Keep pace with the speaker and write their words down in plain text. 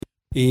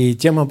И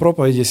тема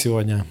проповеди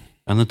сегодня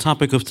And the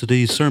topic of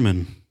today's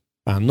sermon,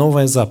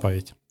 новая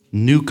заповедь.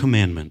 new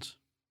commandment.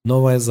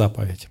 Новая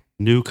заповедь.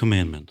 New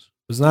commandment.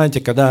 Вы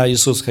знаете, когда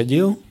Иисус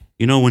ходил,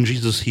 You know, when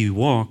Jesus, he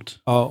walked,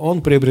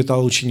 Он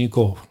приобретал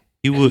учеников.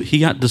 he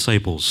got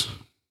disciples.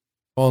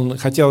 Он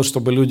хотел,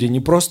 чтобы люди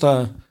не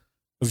просто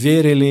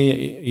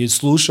верили и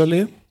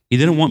слушали, He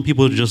didn't want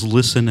people to just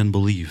listen and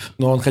believe,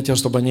 но Он хотел,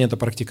 чтобы они это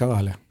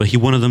практиковали. but he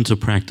wanted them to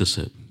practice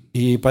it.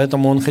 И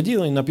поэтому Он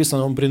ходил, и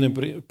написано, Он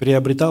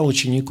приобретал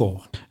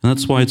учеников. And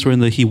that's why it's written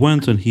that he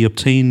went and he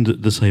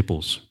obtained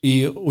disciples.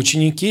 И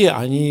ученики,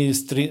 они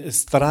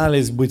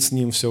старались быть с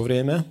Ним все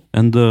время,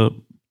 And the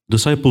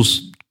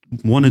disciples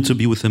wanted to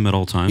be with him at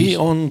all и times.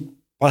 Он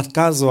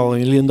подсказывал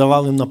или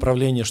давал им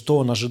направление, что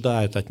Он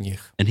ожидает от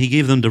них. And he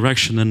gave them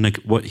direction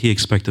and what he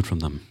expected from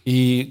them.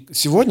 И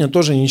сегодня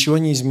тоже ничего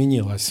не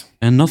изменилось.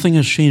 And nothing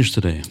has changed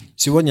today.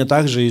 Сегодня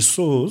также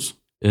Иисус,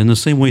 In the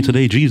same way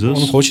today, Он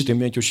Jesus хочет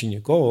иметь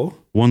учеников,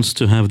 wants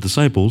to have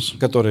disciples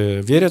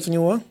которые верят в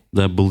Него,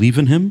 that believe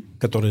in him,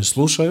 которые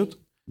слушают,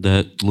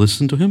 that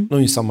listen to him, ну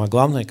и самое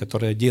главное,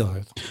 которые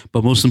делают.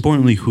 but most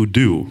importantly, who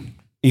do.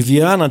 И в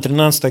Иоанна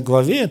 13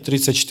 главе,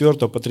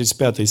 34 по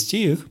 35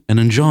 стих, And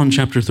in John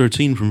chapter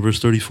 13, from verse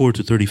 34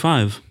 to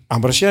 35,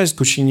 обращаясь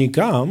к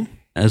ученикам,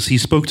 as he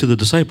spoke to the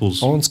disciples,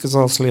 Он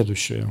сказал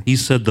следующее. he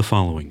said the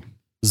following.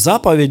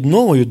 «Заповедь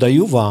новую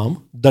даю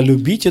вам, да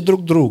любите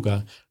друг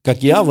друга,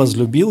 как я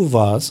возлюбил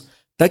вас,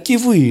 так и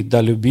вы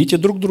да любите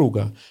друг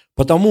друга.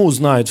 Потому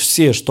узнают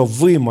все, что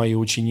вы мои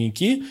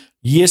ученики,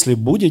 если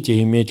будете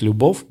иметь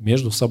любовь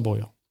между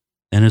собой».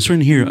 And it's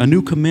written here, a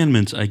new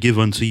commandment I give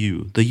unto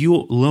you, that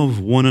you love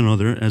one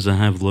another as I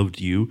have loved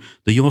you,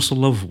 that you also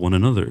love one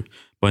another.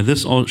 By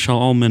this shall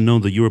all men know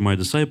that you are my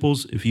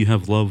disciples, if you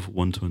have love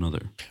one to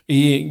another.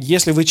 И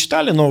если вы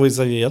читали Новый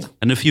Завет,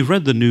 And if you've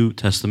read the New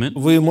Testament,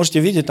 вы можете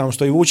видеть там,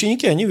 что его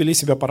ученики, они вели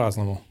себя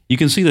по-разному. you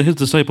can see that his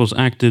disciples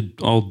acted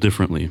all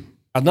differently.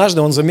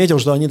 Однажды он заметил,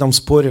 что они там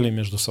спорили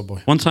между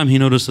собой. One time he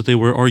noticed that they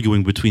were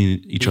arguing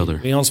between each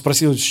other. И он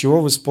спросил, с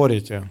чего вы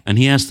спорите? And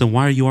he asked them,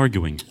 why are you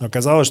arguing?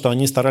 Оказалось, что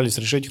они старались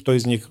решить, кто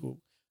из них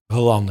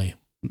главный.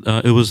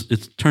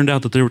 It turned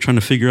out that they were trying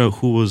to figure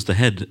out who was the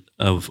head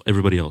of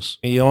everybody else.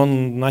 И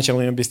он начал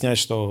им объяснять,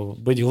 что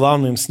быть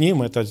главным с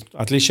ним, это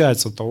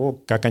отличается от того,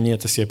 как они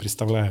это себе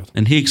представляют.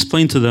 And he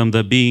explained to them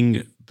that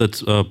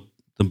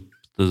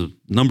the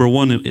number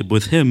one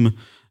with him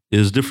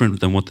is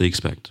different than what they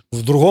expect.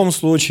 В другом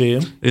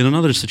случае In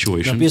another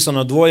situation,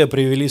 написано, двое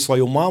привели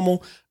свою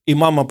маму, и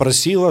мама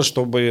просила,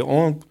 чтобы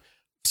он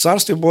в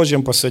Царстве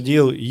Божьем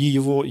посадил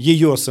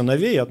ее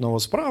сыновей, одного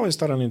с правой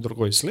стороны,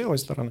 другой с левой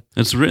стороны.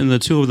 it's written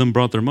that two of them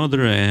brought their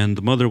mother, and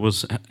the mother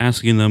was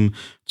asking them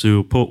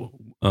to put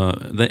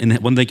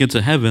when they get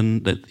to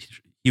heaven that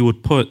he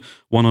would put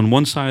one on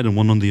one side and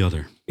one on the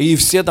other. И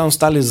все там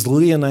стали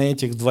злые на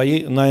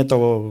на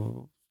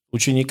этого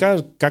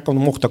ученика, как он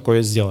мог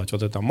такое сделать,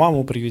 вот это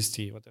маму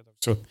привести, вот это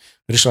все,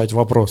 решать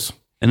вопрос.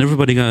 And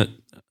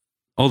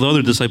all the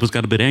other disciples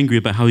got a bit angry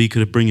about how he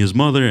could bring his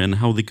mother and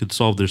how they could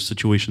solve their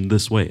situation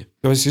this way.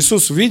 То есть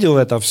Иисус видел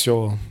это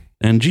все,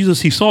 And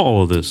Jesus, he saw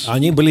all of this.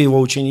 они были его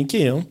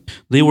ученики,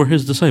 They were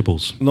his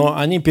disciples. но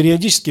они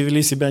периодически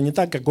вели себя не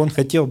так, как он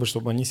хотел бы,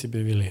 чтобы они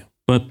себя вели.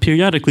 But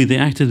periodically they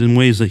acted in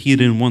ways that he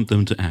didn't want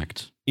them to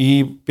act.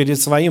 И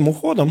перед своим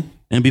уходом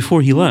And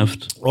before he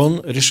left,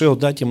 он решил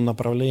дать им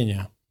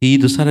направление. he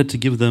decided to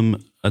give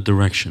them a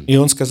direction. И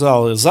он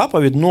сказал,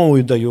 заповедь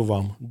новую даю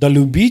вам, да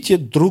любите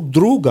друг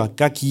друга,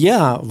 как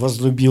я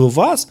возлюбил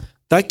вас,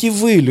 так и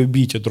вы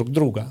любите друг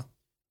друга.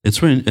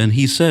 It's written, and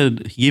he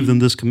said, he gave them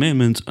this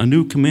commandment, a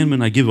new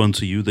commandment I give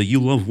unto you, that you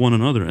love one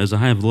another as I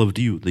have loved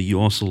you, that you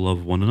also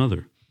love one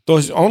another. То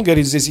есть он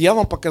говорит здесь, я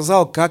вам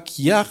показал, как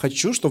я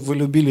хочу, чтобы вы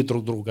любили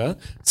друг друга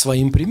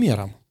своим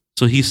примером.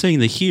 So he's saying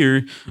that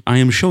here, I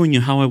am showing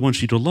you how I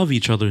want you to love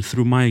each other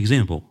through my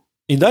example.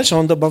 И дальше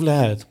он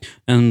добавляет,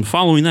 And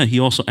following that, he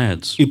also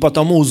adds, и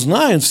потому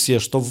узнают все,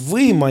 что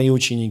вы мои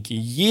ученики,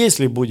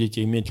 если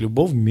будете иметь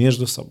любовь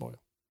между собой.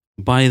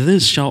 by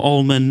this shall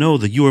all men know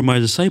that you are my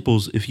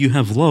disciples, if you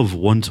have love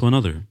one to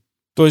another.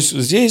 То есть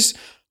здесь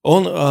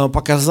он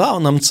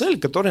показал нам цель,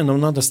 к которой нам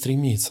надо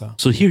стремиться.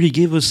 So here he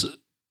gave us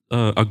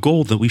a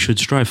goal that we should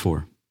strive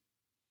for.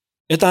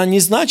 Это не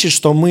значит,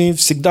 что мы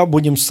всегда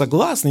будем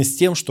согласны с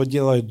тем, что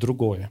делает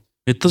другое.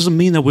 It doesn't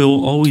mean that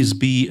we'll always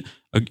be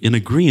in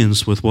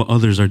agreement with what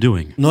others are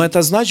doing. Но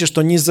это значит,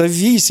 что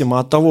независимо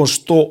от того,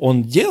 что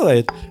он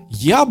делает,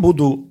 я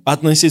буду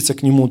относиться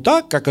к нему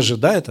так, как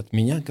ожидает от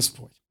меня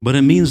Господь. But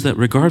it means that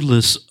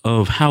regardless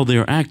of how they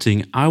are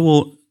acting,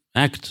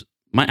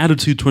 my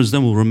attitude towards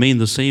them will remain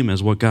the same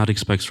as what God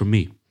expects from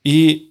me.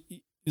 И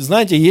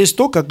знаете, есть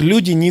то, как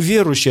люди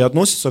неверующие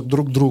относятся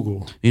друг к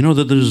другу. You know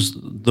that there's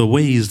the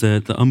ways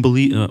that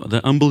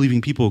the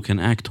unbelieving people can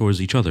act towards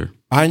each other.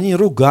 Они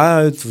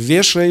ругают,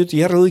 вешают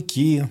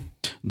ярлыки.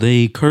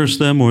 They curse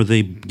them or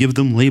they give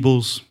them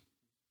labels.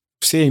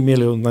 Все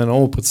имели, наверное,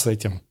 опыт с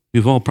этим.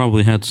 We've all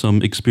probably had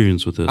some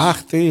experience with this.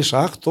 Ах ты ж,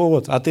 ах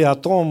тот, а ты о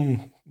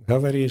том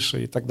говоришь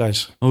и так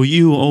дальше. Oh,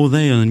 you, oh,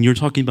 they, and you're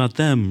talking about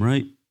them,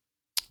 right?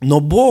 Но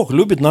Бог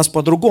любит нас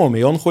по-другому,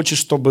 и Он хочет,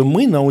 чтобы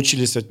мы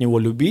научились от Него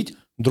любить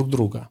друг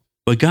друга.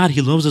 But God,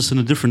 He loves us in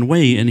a different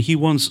way, and He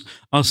wants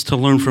us to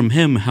learn from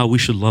Him how we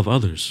should love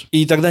others.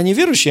 И тогда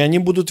неверующие, они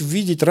будут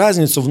видеть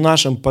разницу в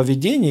нашем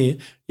поведении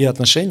и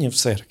отношении в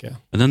церкви.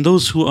 And then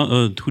those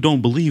who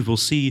don't believe will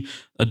see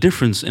a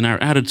difference in our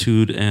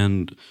attitude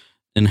and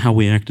in how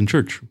we act in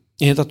church.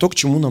 И это то, к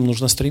чему нам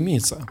нужно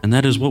стремиться. And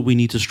that is what we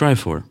need to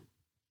strive for.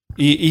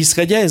 И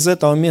исходя из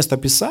этого места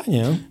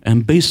Писания,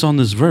 And based on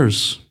this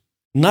verse,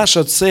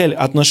 наша цель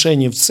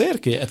отношений в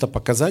церкви – это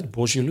показать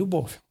Божью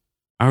любовь.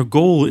 our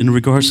goal in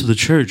regards to the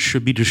church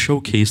should be to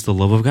showcase the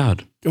love of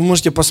God. Вы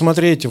можете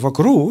посмотреть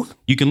вокруг,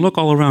 You can look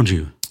all around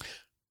you,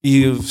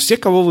 и все,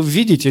 кого вы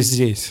видите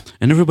здесь,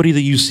 and everybody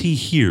that you see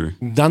here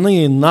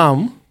даны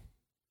нам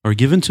are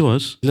given to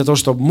us для того,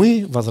 чтобы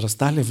мы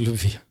возрастали в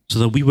любви. so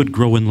that we would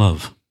grow in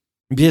love.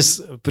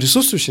 Без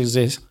присутствующих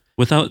здесь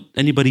Without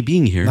anybody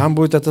being here, нам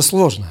будет это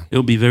сложно. it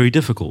will be very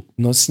difficult.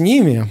 Но с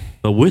ними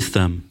But with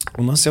them,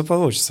 у нас все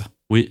получится.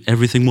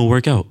 everything will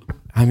work out.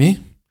 Аминь.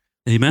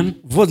 Amen?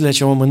 Вот для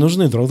чего мы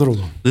нужны друг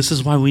другу. This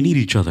is why we need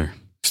each other,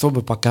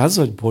 Чтобы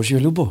показывать Божью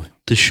любовь.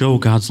 to show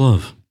God's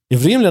love. И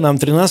в Римлянам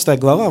 13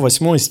 глава,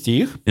 8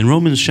 стих In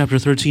Romans chapter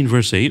 13,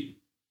 verse 8,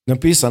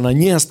 написано: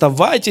 «Не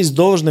оставайтесь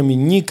должными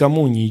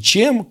никому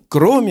ничем,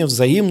 кроме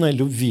взаимной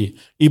любви,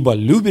 ибо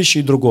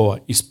любящий другого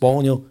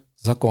исполнил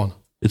закон».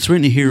 it's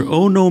written here,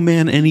 owe no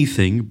man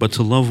anything but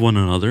to love one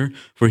another,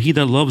 for he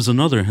that loves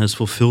another has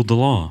fulfilled the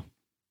law.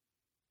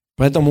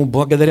 Поэтому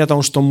благодаря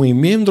тому, что мы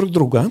имеем друг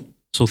друга,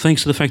 So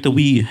thanks to the fact that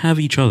we have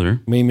each other,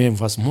 мы имеем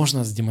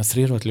возможность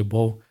демонстрировать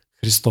любовь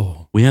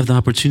Христову. we have the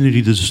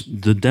opportunity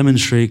to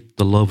demonstrate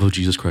the love of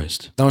Jesus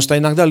Christ. Потому что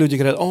иногда люди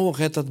говорят: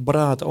 ох, этот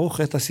брат, ох,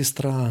 эта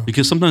сестра.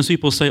 Because sometimes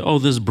people say, oh,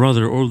 this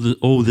brother,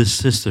 or this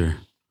sister,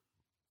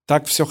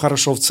 Так все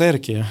хорошо в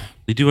церкви,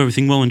 they do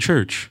everything well in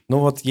church, но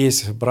вот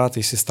есть брат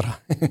и сестра.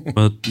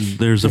 but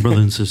there's a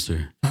brother and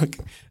sister.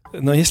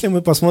 Но если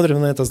мы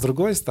посмотрим на это с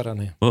другой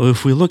стороны, But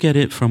if we look at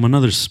it from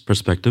another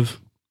perspective,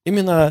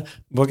 именно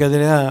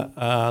благодаря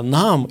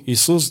нам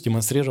Иисус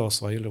демонстрировал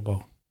свою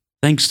любовь.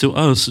 thanks to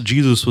us,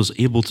 Jesus was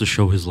able to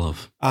show his love.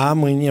 А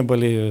мы не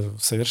были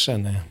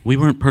совершенны. We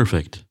weren't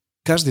perfect.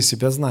 Каждый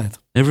себя знает.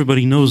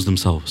 Everybody knows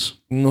themselves.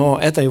 Но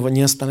это его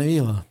не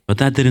остановило. But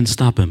that didn't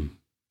stop him.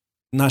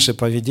 Наше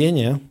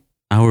поведение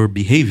Our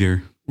behavior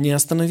не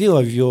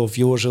остановило в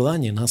его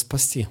желании нас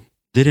спасти.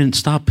 didn't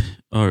stop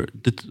or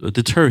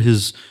deter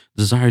his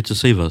desire to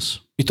save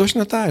us. И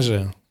точно так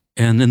же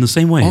And in the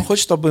same way, Он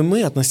хочет, чтобы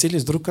мы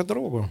относились друг к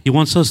другу. he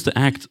wants us to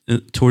act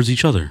towards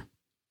each other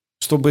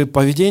Чтобы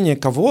поведение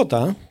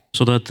кого-то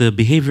so that the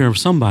behavior of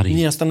somebody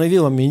не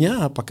остановило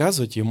меня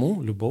показывать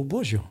ему любовь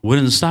Божью.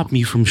 wouldn't stop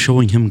me from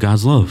showing him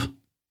God's love.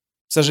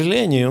 К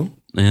сожалению,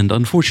 And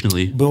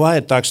unfortunately,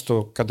 бывает так,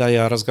 что когда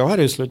я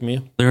разговариваю с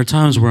людьми, there are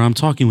times where I'm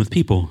talking with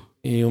people,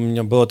 и у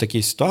меня были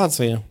такие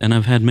ситуации, and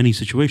I've had many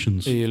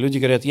situations и люди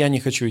говорят: я не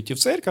хочу идти в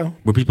церковь,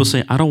 where people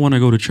say, I don't want to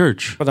go to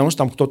church потому что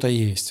там кто-то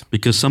есть.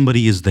 because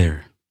somebody is there.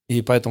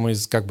 И поэтому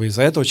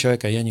из-за этого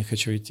человека я не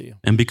хочу идти.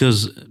 And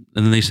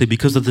then they say,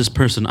 because of this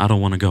person, I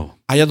don't want to go.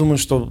 А я думаю,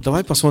 что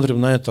давай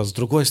посмотрим на это с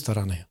другой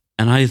стороны.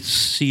 And I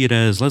see it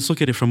as, let's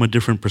look at it from a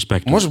different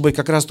perspective. Может быть,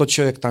 как раз тот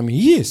человек там и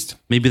есть,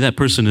 Maybe that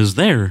person is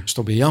there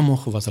чтобы я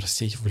мог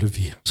возрастить в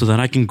любви. so that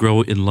I can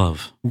grow in love.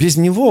 Без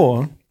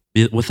него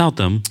Without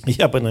them,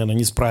 я бы, наверное,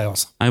 не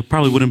справился. I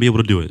probably wouldn't be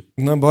able to do it.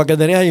 Но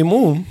благодаря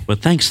ему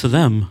But thanks to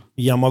them,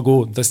 я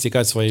могу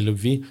достигать своей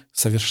любви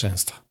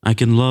совершенства. I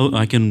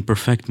can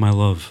perfect my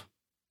love.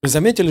 Вы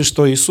заметили,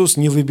 что Иисус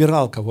не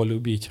выбирал, кого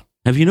любить?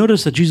 Have you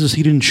noticed that Jesus,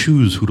 he didn't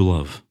choose who to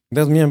love?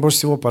 Это меня больше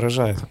всего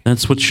поражает.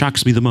 That's what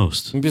shocks me the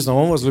most. Написано: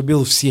 Он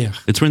возлюбил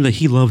всех. It's when that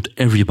he loved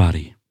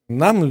everybody.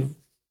 Нам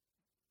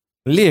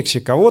легче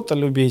кого-то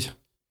любить,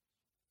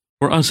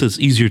 For us, it's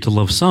easier to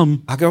love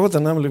some, а кого-то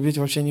нам любить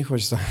вообще не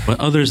хочется. but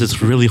others,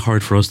 it's really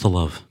hard for us to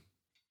love.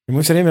 И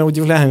мы все время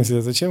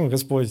удивляемся, зачем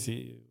Господь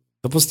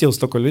допустил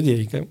столько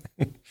людей.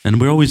 And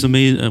we're always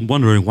amazed and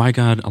wondering why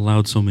God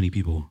allowed so many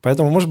people.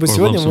 Поэтому, может быть, Or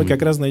сегодня love мы somebody.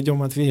 как раз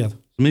найдем ответ,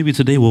 Maybe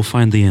today we'll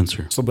find the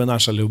answer чтобы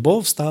наша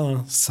любовь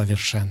стала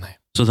совершенной,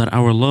 so that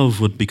our love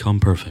would become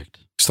perfect,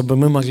 чтобы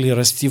мы могли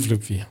расти в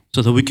любви,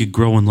 so that we could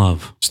grow in love,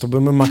 чтобы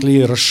мы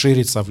могли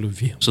расшириться в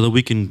любви, so that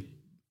we can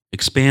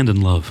expand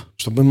in love,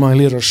 чтобы мы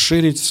могли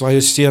расширить свое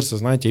сердце,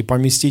 знаете, и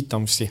поместить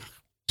там всех.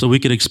 so we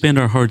could expand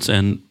our hearts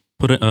and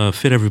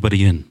fit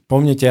everybody in.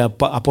 Помните,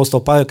 апостол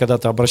Павел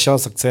когда-то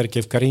обращался к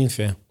церкви в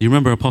Коринфе, You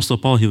remember Apostle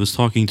Paul, he was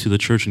talking to the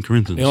church in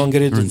Corinthians. и он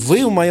говорит: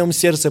 вы в моем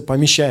сердце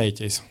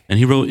помещаетесь, And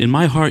he wrote, in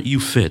my heart you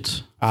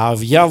fit, а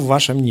я в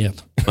вашем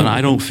нет. but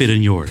I don't fit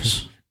in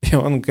yours. И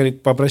он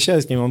говорит,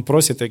 пообращаясь к ним, он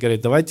просит и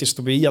говорит: давайте,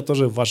 чтобы и я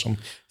тоже в вашем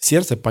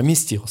сердце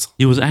поместился.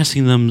 He was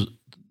asking them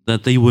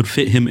that they would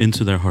fit him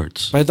into their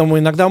hearts. Поэтому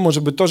иногда,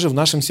 может быть, тоже в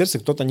нашем сердце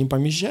кто-то не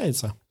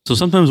помещается. So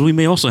sometimes we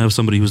may also have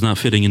somebody who's not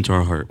fitting into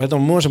our heart.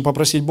 Поэтому мы можем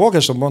попросить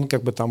Бога, чтобы Он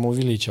как бы там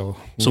увеличил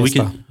So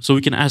места.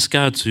 we can ask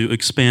God to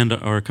expand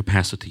our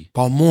capacity,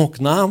 Помог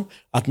нам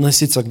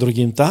относиться к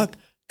другим так,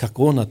 как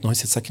Он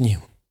относится к ним.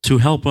 to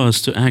help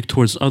us to act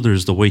towards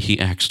others the way He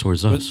acts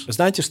towards Вы us.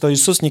 знаете, что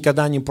Иисус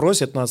никогда не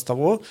просит нас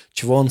того,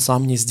 чего Он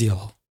сам не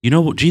сделал. You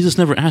know, Jesus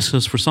never asks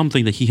us for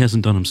something that He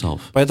hasn't done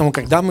Himself. Поэтому,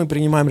 когда мы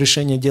принимаем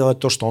решение делать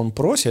то, что Он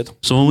просит,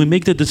 So when we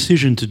make the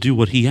decision to do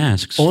what He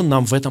asks, Он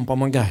нам в этом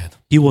помогает.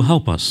 He will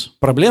help us.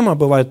 Проблема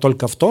бывает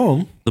только в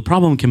том, The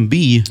problem can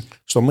be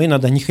что мы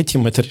иногда не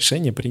хотим это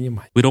решение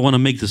принимать. we don't want to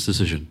make this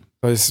decision.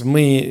 То есть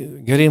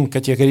мы говорим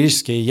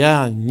категорически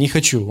 «я не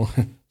хочу».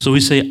 So we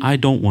say, I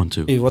don't want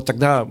to. И вот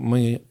тогда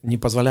мы не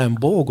позволяем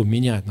Богу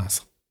менять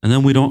нас. And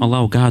then we don't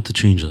allow God to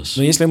change us.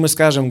 Но если мы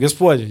скажем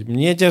 «Господь,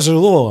 мне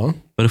тяжело,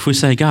 But if we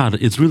say, God,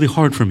 it's really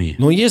hard for me,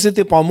 но если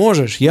Ты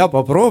поможешь, я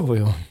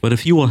попробую», but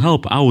if you will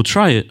help, I will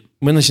try it,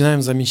 мы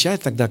начинаем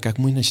замечать тогда, как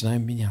мы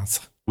начинаем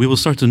меняться. we will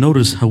start to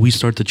notice how we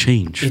start to И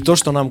change. то,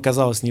 что нам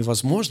казалось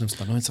невозможным,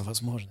 становится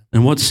возможным.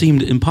 And what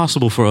seemed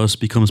impossible for us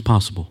becomes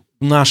possible.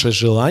 Наше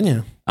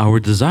желание Our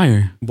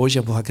desire, –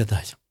 Божья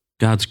благодать.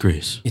 God's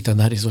grace, И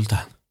тогда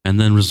результат. and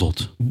then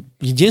result.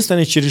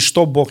 Единственное, через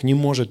что Бог не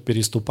может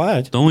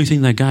переступать, The only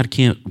thing that God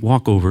can't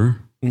walk over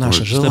or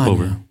наше step over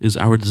желание. is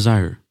our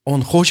desire.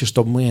 Он хочет,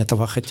 чтобы мы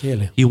этого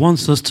хотели. He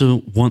wants us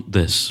to want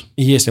this.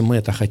 И если мы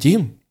это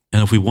хотим,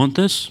 And if we want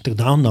this,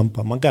 тогда Он нам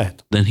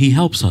помогает. then He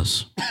helps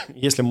us.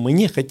 Если мы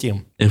не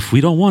хотим, If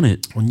we don't want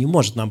it, Он не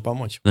может нам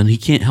помочь. then He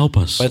can't help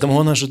us. Поэтому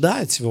Он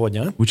ожидает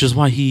сегодня, Which is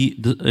why He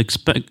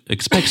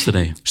expects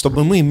today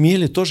чтобы мы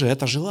имели тоже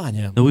это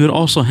желание that we would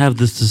also have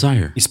this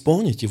desire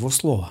исполнить Его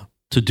Слово.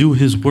 to do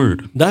His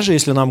word, Даже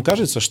если нам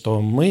кажется,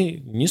 что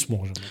мы не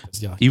сможем это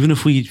сделать. even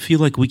if we feel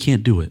like we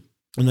can't do it.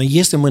 Но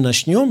если мы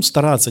начнем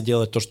стараться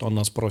делать то, что Он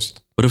нас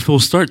просит, But if we'll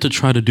start to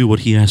try to do what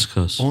He asks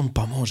us, Он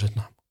поможет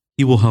нам.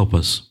 He will help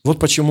us. Вот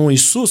почему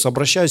Иисус,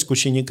 обращаясь к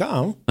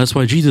ученикам, That's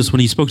why Jesus, when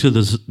He spoke to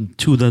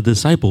the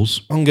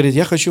disciples, Он говорит,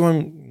 я хочу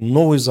вам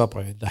новую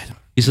заповедь дать.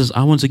 He says,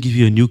 I want to give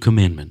you a new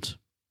commandment.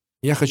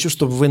 Я хочу,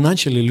 чтобы вы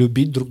начали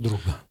любить друг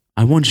друга.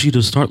 I want you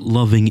to start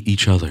loving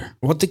each other.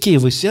 Вот такие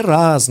вы все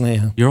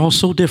разные. You're all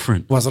so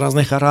different. У вас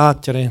разные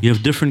характеры, You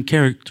have different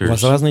у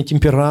вас characters. разные You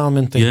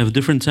темпераменты, have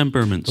different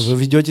temperaments. вы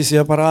ведете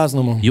себя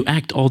по-разному. You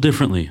act all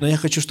differently. Но я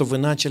хочу, чтобы вы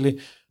начали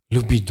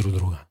любить друг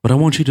друга. But I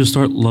want you to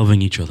start loving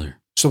each other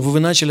Чтобы вы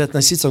начали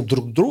относиться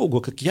друг к другу,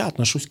 как я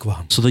отношусь к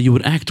вам. so that you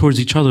would act towards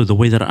each other the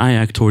way that I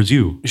act towards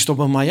you. И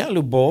чтобы моя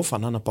любовь,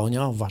 она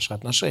наполняла ваши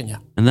отношения.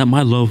 And that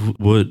my love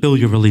would fill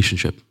your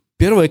relationship.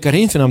 1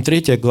 Коринфянам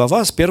 3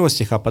 глава с 1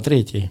 стиха по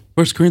 3.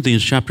 1 Corinthians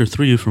chapter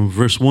 3 from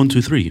verse 1 to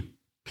 3.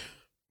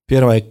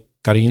 1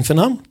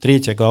 Коринфянам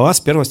 3 глава с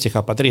 1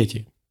 стиха по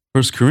 3.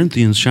 1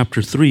 Corinthians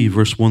chapter 3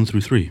 verse 1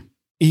 through 3.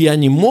 «И я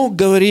не мог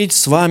говорить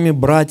с вами,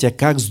 братья,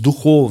 как с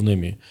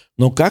духовными,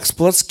 но как с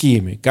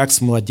плотскими, как с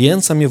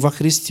младенцами во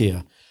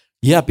Христе.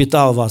 Я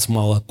питал вас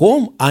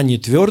молоком, а не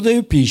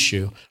твердою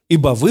пищей,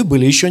 ибо вы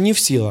были еще не в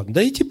силах,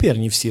 да и теперь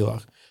не в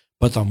силах,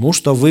 потому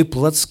что вы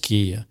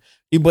плотские.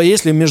 Ибо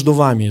если между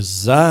вами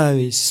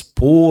зависть,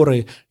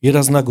 споры и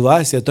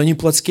разногласия, то не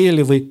плотские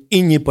ли вы и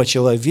не по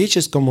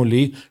человеческому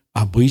ли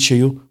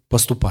обычаю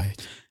поступаете?»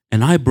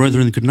 And I,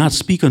 brethren, could not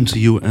speak unto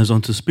you as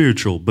unto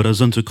spiritual, but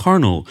as unto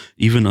carnal,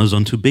 even as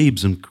unto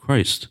babes in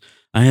Christ.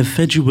 I have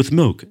fed you with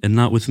milk, and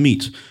not with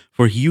meat,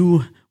 for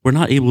you were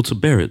not able to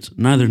bear it,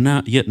 neither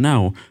yet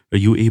now are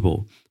you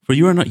able. For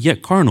you are not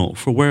yet carnal,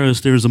 for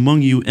whereas there is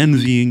among you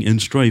envying and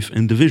strife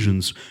and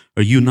divisions,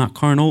 are you not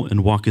carnal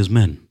and walk as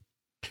men?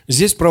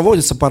 Здесь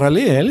проводится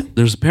параллель,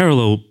 There's a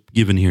parallel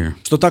given here,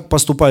 что так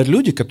поступают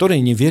люди,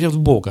 которые не верят в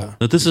Бога,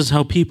 that this is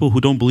how people who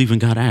don't believe in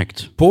God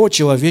act, по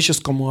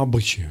человеческому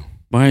обычаю.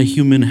 by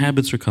human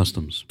habits or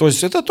customs. То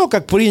есть это то,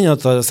 как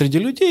принято среди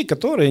людей,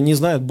 которые не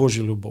знают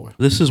Божью любовь.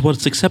 This is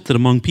what's accepted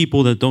among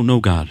people that don't know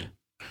God.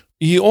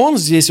 И Он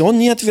здесь, Он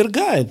не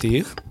отвергает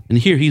их, And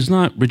here he's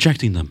not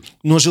rejecting them,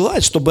 но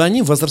желает, чтобы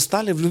они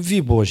возрастали в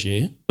любви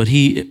Божьей but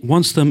he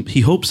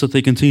hopes that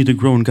they continue to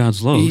grow in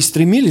God's love и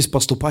стремились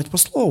поступать по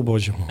Слову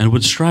Божьему. and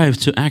would strive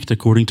to act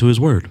according to his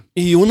word.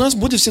 И у нас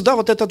будет всегда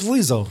вот этот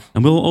вызов.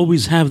 And we'll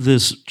always have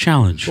this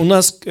challenge. У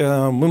нас,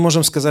 мы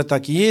можем сказать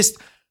так, есть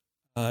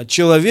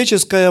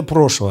человеческое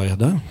прошлое,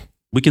 да,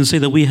 We can say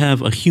that we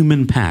have a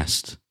human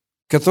past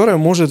которое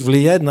может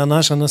влиять на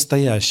наше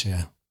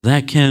настоящее.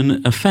 that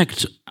can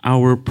affect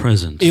our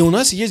present. И у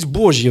нас есть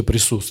Божье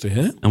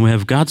присутствие And we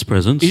have God's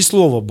presence и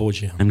Слово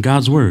Божье. and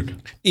God's word.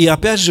 И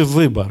опять же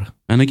выбор.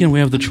 And again,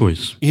 we have the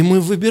choice. И мы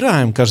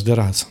выбираем каждый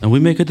раз, And we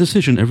make a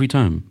decision every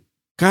time.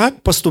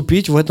 как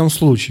поступить в этом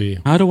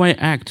случае. How do I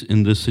act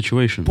in this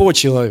situation?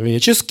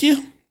 По-человечески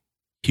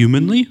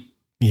Humanly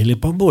или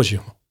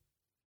по-божьему.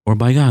 or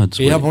by God's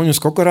И я way? помню,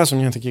 сколько раз у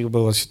меня таких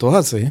было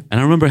ситуаций, And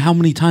I remember how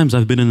many times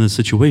I've been in this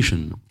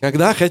situation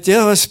когда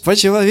хотелось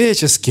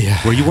по-человечески.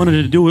 where you wanted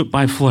to do it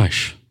by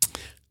flesh,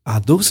 А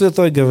Дух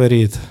Святой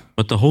говорит,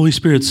 but the Holy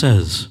Spirit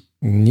says,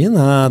 не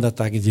надо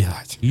так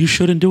делать. you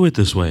shouldn't do it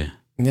this way.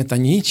 Это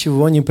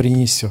ничего не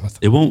принесет.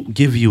 It won't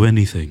give you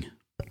anything.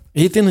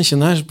 И ты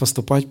начинаешь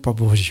поступать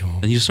по-божьему.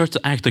 and you start to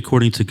act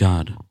according to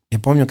God. Я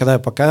помню, когда я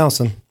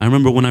покаялся, I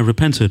remember when I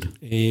repented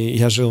и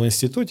я жил в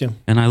институте,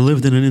 and I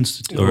lived in an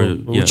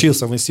institute,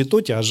 учился в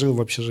институте, а жил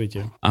в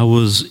общежитии. I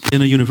was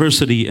in a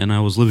university and I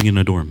was living in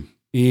a dorm.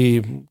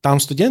 И там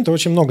студенты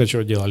очень много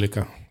чего делали,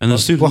 And the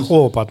students,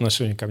 плохого по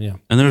отношению ко мне.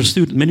 and there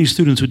are many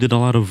students who did a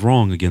lot of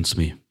wrong against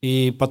me.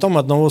 И потом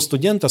одного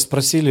студента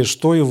спросили,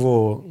 что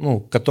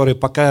его, который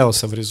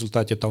покаялся в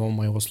результате того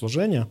моего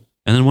служения.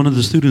 And then one of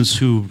the students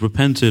who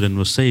repented and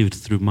was saved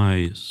through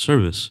my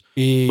service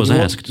И was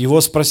asked. его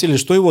спросили,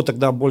 что его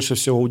тогда больше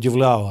всего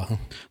удивляло.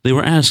 They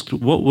were asked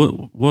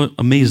what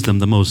amazed them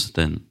the most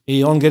then.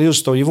 И он говорил,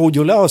 что его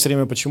удивляло все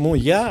время, почему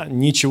я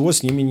ничего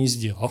с ними не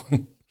сделал.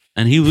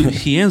 And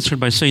he answered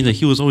by saying that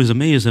he was always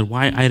amazed at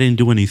why I didn't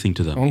do anything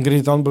to them. Он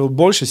говорит, он был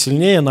больше,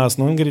 сильнее нас,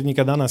 но он, говорит,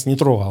 никогда нас не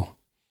трогал.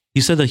 He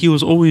said that he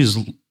was always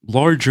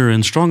larger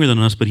and stronger than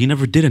us, but he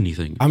never did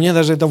anything. А мне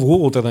даже это в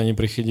голову тогда не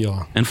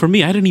приходило, And for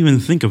me, I didn't even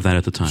think of that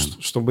at the time,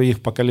 чтобы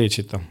их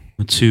покалечить там.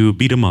 to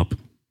beat him up.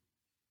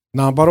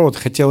 Наоборот,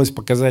 хотелось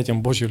показать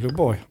им Божью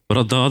любовь. But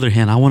on the other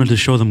hand, I wanted to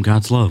show them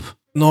God's love.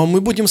 Но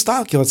мы будем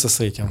сталкиваться с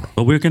этим.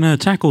 But we're going to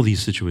tackle these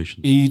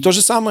situations. И то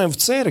же самое в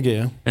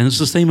церкви. And it's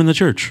the same in the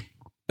church.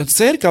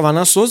 Церковь,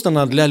 она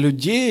создана для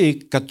людей,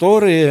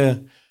 которые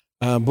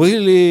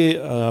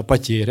были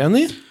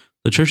потеряны,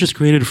 The church is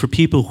created for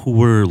people who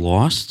were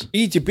lost,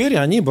 и теперь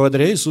они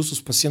благодаря Иисусу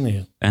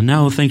спасены. and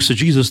now, thanks to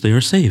Jesus, they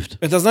are saved.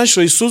 Это значит,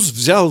 что Иисус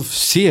взял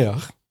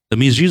всех That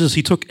means Jesus,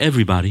 he took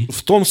everybody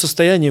в том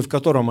состоянии, в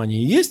котором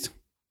они есть,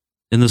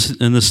 in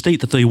the state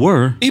that they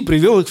were и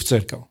привел их в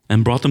церковь.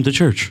 and brought them to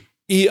church.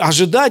 И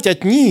ожидать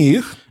от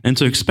них, And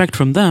to expect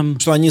from them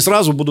что они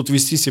сразу будут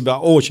вести себя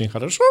очень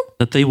хорошо,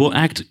 that they will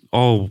act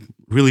all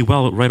really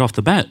well right off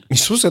the bat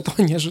Иисус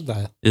этого не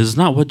ожидает. is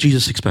not what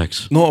Jesus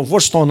expects. Но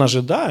вот что Он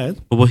ожидает,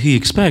 But what he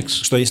expects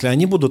что если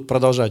они будут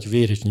продолжать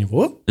верить в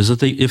Него, is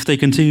that if they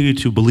continue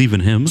to believe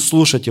in him,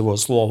 слушать Его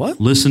Слово,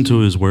 listen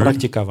to his word,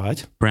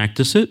 практиковать,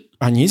 practice it,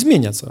 они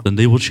изменятся. then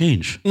they will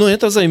change. Но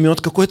это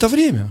займет какое-то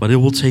время. But it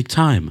will take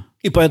time.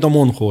 И поэтому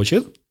Он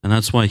хочет, And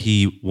that's why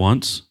he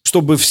wants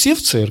чтобы все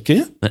в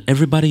церкви that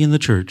everybody in the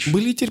church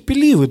были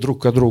терпеливы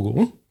друг к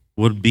другу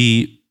would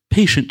be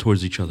patient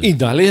towards each other и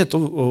дали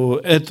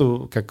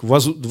эту как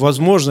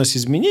возможность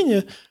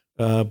изменения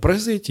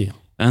произойти.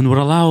 and would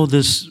allow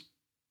this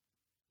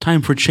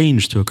time for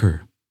change to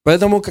occur.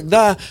 Поэтому,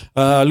 когда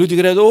люди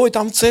говорят, ой,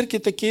 там в церкви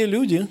такие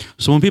люди,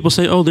 So when people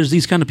say, oh, there's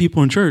these kind of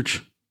people in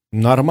church,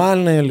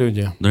 нормальные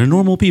люди, they're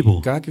normal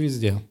people, как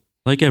везде.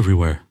 like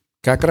everywhere.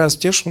 Как раз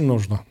те, что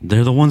нужно.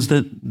 They're the ones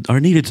that are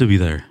needed to be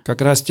there.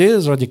 Как раз те,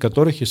 ради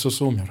которых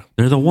Иисус умер.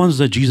 They're the ones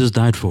that Jesus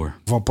died for.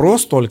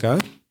 Вопрос только,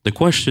 The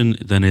question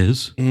then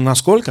is,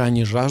 насколько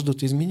они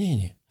жаждут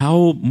изменений.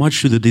 how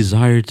much do they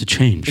desire to И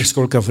change?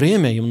 сколько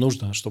времени им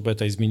нужно, чтобы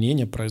это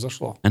изменение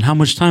произошло. And how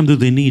much time do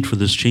they need for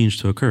this change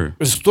to occur?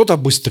 То есть кто-то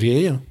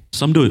быстрее,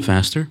 Some do it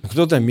faster,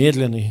 кто-то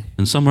медленный.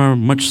 and some are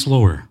much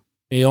slower,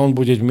 И он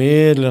будет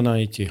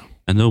медленно идти.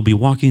 and they'll be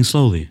walking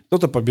slowly,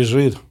 Кто-то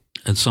побежит.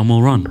 and some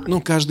will run.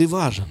 Ну, каждый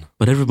важен.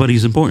 But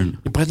everybody's important.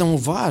 И поэтому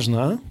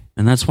важно,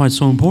 And that's why it's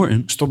so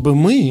important чтобы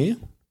мы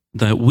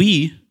that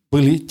we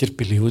были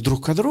терпеливы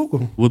друг к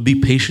другу. would be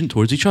patient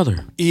towards each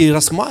other И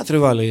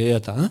рассматривали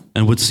это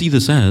and would see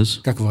this as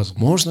как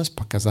возможность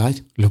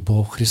показать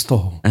любовь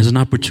Христову. an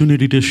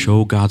opportunity to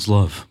show God's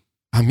love.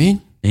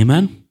 Аминь.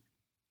 Amen?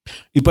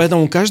 И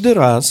поэтому каждый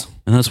раз,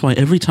 And that's why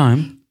every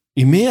time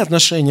имея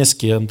отношение с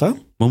кем-то,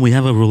 when we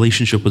have a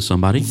relationship with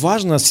somebody,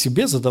 важно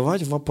себе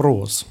задавать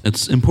вопрос.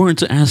 it's important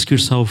to ask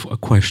yourself a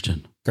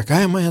question.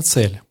 Какая моя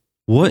цель?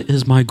 What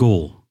is my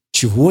goal?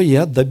 Чего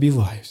я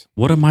добиваюсь?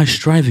 What am I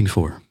striving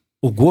for?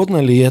 Угодно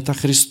ли это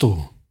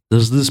Христу?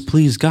 Does this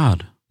please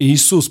God? И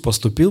Иисус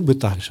поступил бы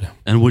так же.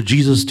 And would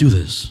Jesus do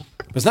this?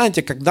 Вы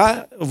знаете,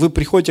 когда вы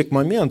приходите к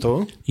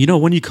моменту, You know,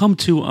 when you come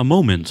to a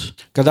moment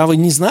когда вы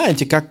не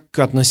знаете, как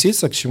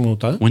относиться к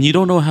чему-то, when you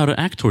don't know how to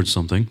act towards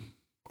something,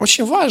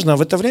 очень важно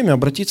в это время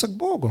обратиться к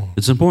Богу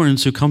it's important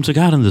to come to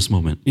God in this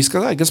moment и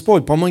сказать: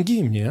 Господь,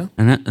 помоги мне,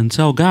 and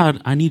tell God,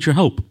 I need your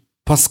help.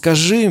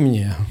 подскажи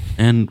мне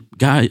And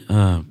God,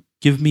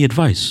 give me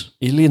advice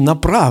или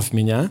направь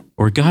меня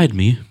or guide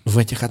me в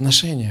этих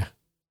отношениях.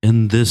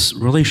 in this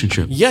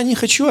relationship. Я не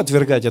хочу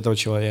отвергать этого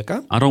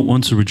человека, I don't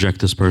want to reject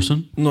this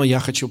person, но я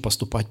хочу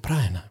поступать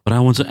правильно. but I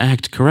want to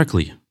act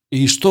correctly.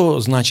 И что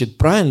значит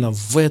правильно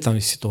в этой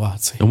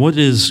ситуации? And what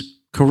is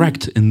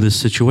correct in this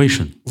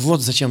situation?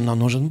 Вот зачем нам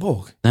нужен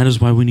Бог. That is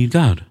why we need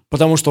God.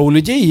 Потому что у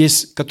людей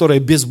есть, которые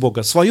без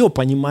Бога, свое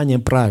понимание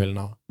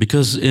правильного.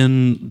 Because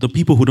in the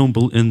people who don't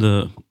in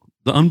the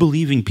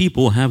unbelieving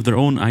people have their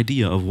own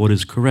idea of what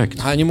is correct.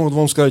 Они могут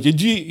вам сказать: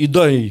 иди и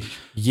дай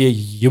ей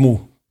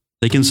ему,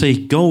 They can say,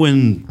 go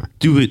and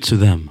do it to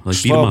them,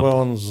 like beat them чтобы up,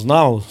 он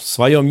знал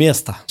свое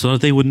место. so that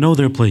they would know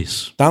their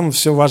place. Там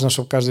все важно,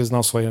 чтобы каждый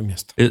знал свое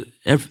место.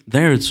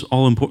 There, it's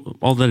all important.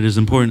 All that is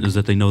important is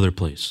that they know their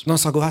place. Но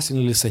согласен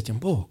ли с этим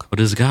Бог?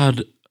 But is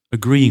God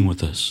agreeing with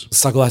this?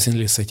 Согласен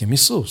ли с этим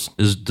Иисус?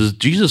 Does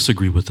Jesus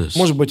agree with this?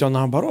 Может быть, Он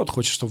наоборот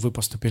хочет, чтобы вы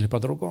поступили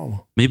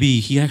по-другому. Maybe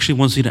he actually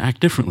wants you to act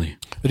differently.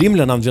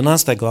 Римлянам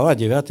 12 глава,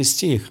 9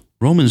 стих.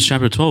 Romans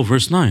chapter 12,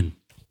 verse 9.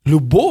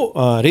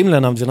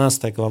 Римлянам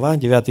 12 глава,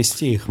 9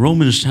 стих.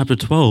 Romans chapter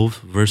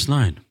 12, verse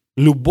 9.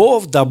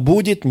 «Любовь да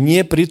будет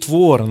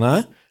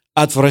непритворна,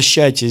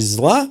 отвращайтесь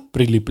зла,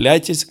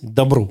 прилепляйтесь к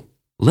добру».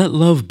 Let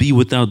love be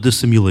without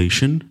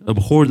dissimulation,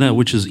 abhor that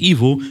which is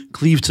evil,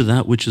 cleave to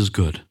that which is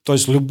good. То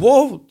есть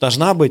любовь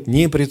должна быть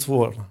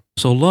непритворна.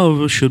 So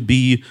love should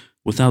be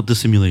without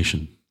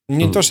dissimulation.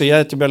 Не то, что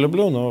я тебя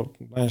люблю, но,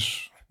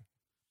 знаешь,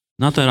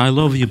 Not that I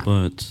love you,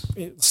 but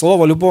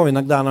слово «любовь»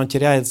 иногда оно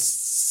теряет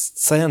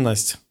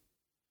ценность,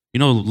 you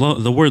know,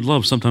 the word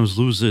love sometimes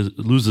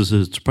loses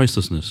its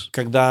pricelessness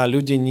когда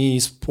люди не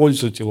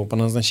используют его по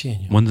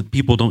назначению. when the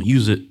people don't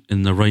use it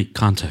in the right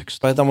context.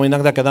 Поэтому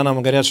иногда, когда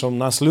нам говорят, что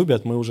нас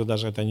любят, мы уже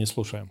даже это не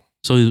слушаем.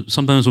 So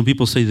sometimes when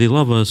people say they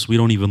love us, we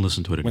don't even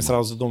listen to it Мы anymore.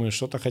 сразу думаем,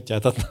 что-то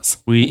хотят от нас.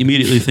 We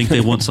immediately think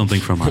they want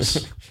something from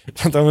us.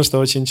 Потому что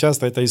очень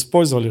часто это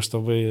использовали,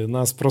 чтобы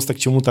нас просто к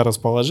чему-то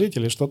расположить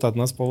или что-то от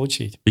нас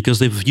получить. Because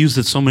they've used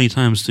it so many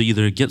times to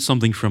either get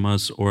something from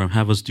us or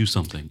have us do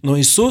something. Но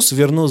Иисус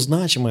вернул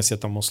значимость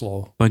этому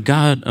слову, But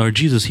God, or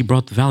Jesus, He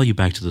brought value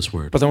back to this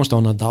word потому что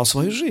Он отдал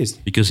свою жизнь.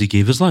 because He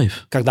gave His life.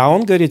 Когда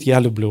Он говорит «я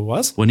люблю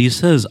вас», When He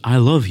says, I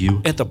love you,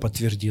 это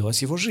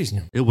подтвердилось Его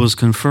жизнью. it was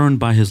confirmed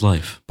by His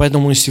life.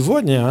 Поэтому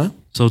сегодня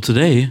So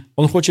today,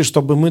 Он хочет,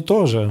 чтобы мы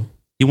тоже,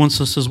 He wants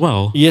us as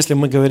well, если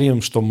мы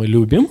говорим, что мы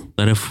любим,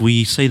 that if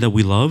we say that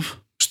we love,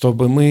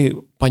 чтобы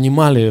мы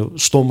понимали,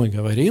 что мы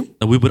говорим,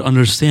 that we would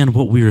understand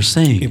what we are и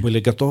saying были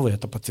готовы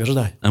это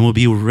подтверждать. and will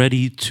be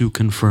ready to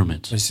confirm То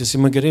it. есть, если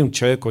мы говорим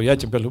человеку «я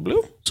тебя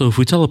люблю», So if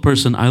we tell a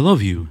person, I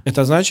love you,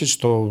 это значит,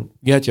 что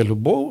я тебя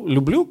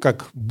люблю,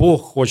 как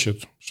Бог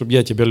хочет, чтобы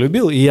я тебя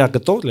любил, и я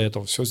готов для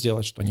этого все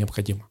сделать, что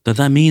необходимо. that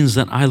means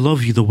that I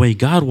love you the way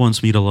God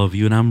wants me to love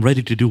you, and I'm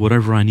ready to do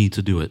whatever I need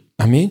to do it.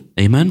 Аминь.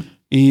 Amen?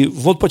 И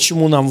вот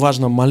почему нам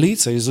важно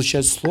молиться,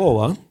 изучать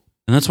Слово,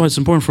 And that's why it's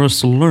important for us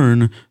to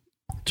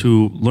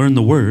learn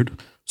the Word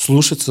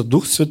слушаться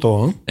Дух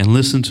Святого, and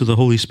listen to the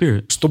Holy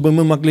Spirit чтобы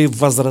мы могли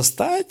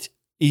возрастать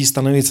и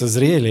становиться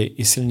зрелее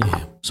и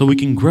сильнее. so we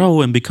can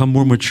grow and become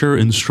more mature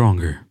and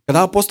stronger.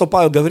 Когда апостол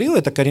Павел говорил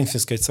это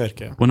Коринфянской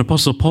церкви, When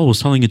Apostle Paul was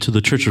telling it to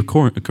the church of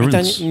это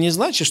Corinth, не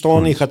значит, что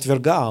он их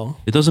отвергал,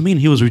 it doesn't mean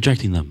he was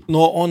rejecting them,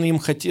 но он им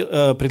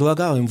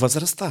предлагал им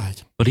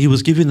возрастать. but he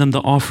was giving them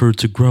the offer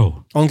to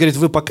grow. Он говорит,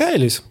 вы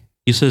покаялись,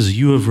 He says,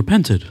 you have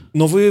repented,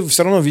 но вы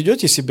все равно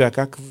ведете себя,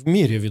 как в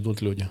мире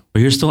ведут люди.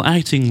 but you're still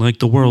acting like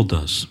the world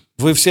does.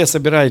 Вы все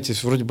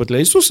собираетесь вроде бы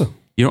для Иисуса,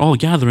 You're all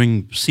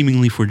gathering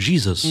seemingly for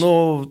Jesus,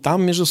 но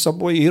там между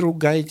собой и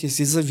ругаетесь,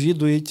 и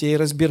завидуете, и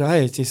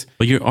разбираетесь.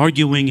 but you're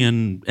arguing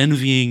and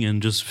envying and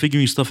just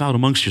figuring stuff out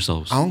amongst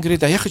yourselves. А он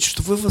говорит, а я хочу,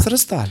 чтобы вы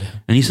возрастали.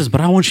 And he says, but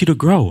I want you to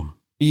grow.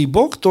 И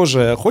Бог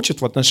тоже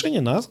хочет в отношении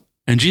нас,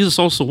 And Jesus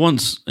also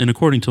wants, in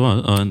according to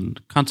us, in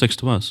context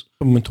to us,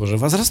 чтобы мы тоже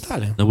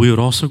возрастали. that we would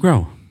also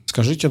grow.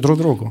 Скажите друг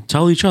другу,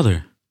 Tell each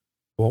other,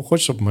 Бог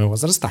хочет, чтобы мы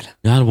возрастали.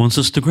 God wants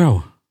us to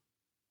grow,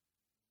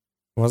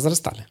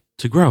 Возрастали.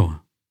 to grow.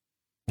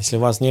 Если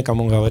вас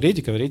некому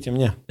говорить, говорите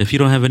мне. If you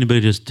don't have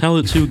anybody to just tell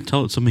it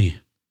to me.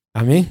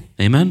 Аминь.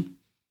 Amen?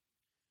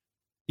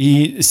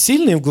 И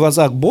сильный в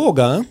глазах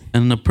Бога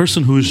And a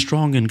person who is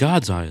strong in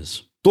God's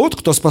eyes тот,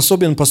 кто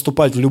способен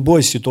поступать в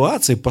любой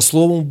ситуации по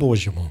Слову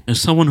Божьему, is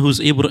someone who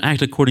is able to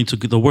act according to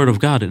the word of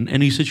God in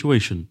any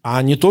situation,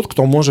 а не тот,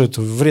 кто может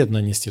вред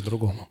нанести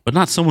другому. but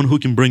not someone who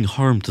can bring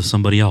harm to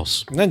somebody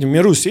else. Знаете, в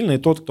миру сильный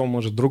тот, кто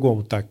может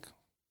другому так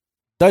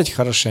дать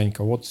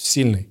хорошенько, вот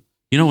сильный.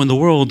 You know, in the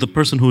world, the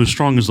person who is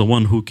strong is the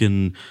one who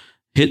can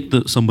hit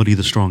somebody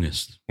the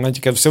strongest.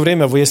 Знаете, как все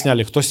время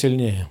выясняли, кто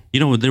сильнее. You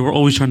know, they were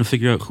always trying to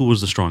figure out who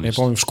was the Я strongest.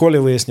 помню, в школе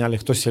выясняли,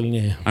 кто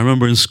сильнее. I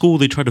remember in school,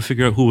 they tried to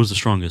figure out who was the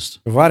strongest.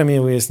 В армии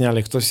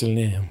выясняли, кто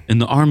сильнее. In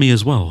the army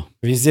as well,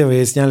 Везде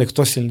выясняли,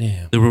 кто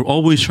сильнее. they were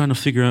always trying to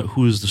figure out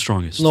who is the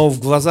strongest. Но в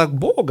глазах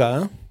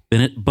Бога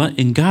But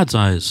in God's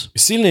eyes,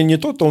 сильный не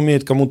тот, кто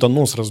умеет кому-то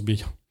нос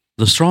разбить,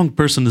 the strong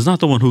person is not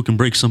the one who can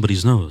break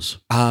somebody's nose,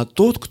 а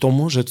тот, кто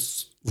может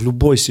в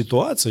любой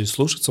ситуации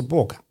слушаться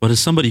Бога. but is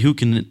somebody who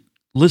can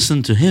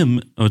listen to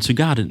him or to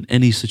God in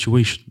any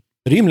situation.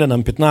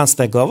 Римлянам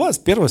 15 глава с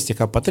 1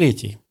 стиха по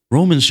 3.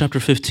 Romans chapter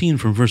 15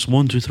 from verse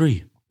 1 to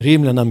 3.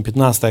 Римлянам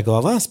 15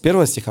 глава с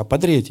 1 стиха по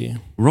 3.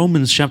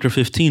 Romans chapter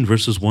 15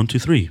 verses 1 to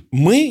 3.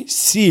 Мы,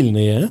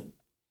 сильные,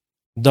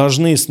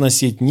 должны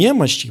сносить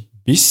немощи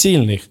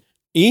бессильных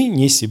и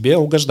не себе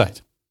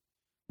угождать.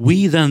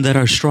 We then that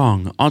are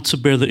strong ought to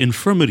bear the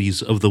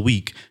infirmities of the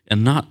weak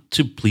and not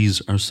to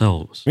please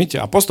ourselves. Видите,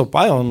 апостол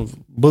Павел, он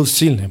был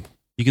сильным.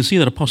 You can see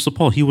that Apostle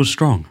Paul, he was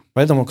strong.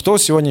 Поэтому кто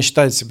сегодня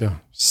считает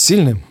себя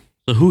сильным,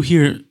 So who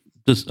here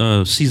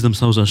sees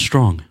themselves as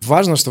strong?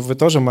 важно, чтобы вы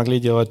тоже могли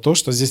делать то,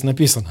 что здесь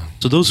написано.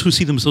 So those who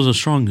see themselves as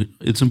strong,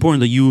 it's important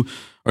that you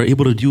are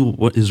able to do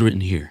what is written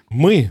here.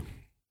 Мы,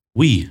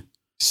 We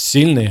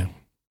сильные,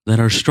 that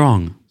are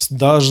strong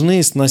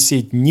должны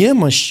сносить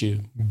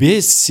немощи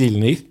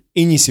бессильных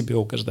и не себе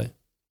угождай.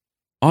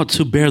 ought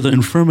to bear the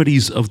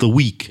infirmities of the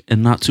weak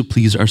and not to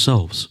please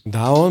ourselves.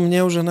 Да, он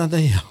мне уже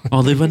надоел.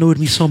 Oh, they've annoyed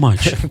me so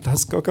much. Да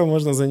сколько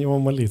можно за него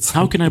молиться?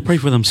 How can I pray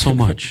for them so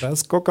much? Да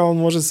сколько он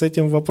может с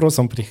этим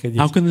вопросом приходить?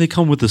 How can they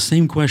come with the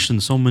same question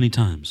so many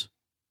times?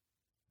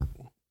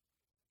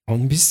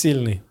 Он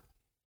бессильный.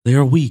 They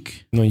are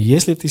weak. Но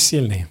если ты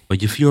сильный, But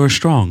if you are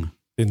strong,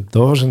 ты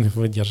должен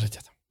выдержать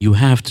это you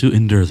have to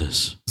endure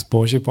this с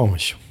Божьей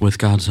помощью. with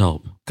God's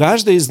help.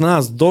 Каждый из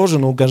нас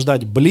должен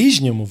угождать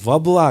ближнему во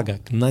благо,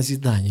 к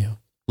назиданию.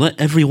 Let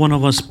every one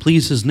of us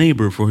please his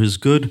neighbor for his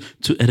good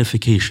to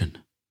edification.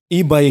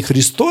 Ибо и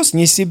Христос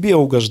не себе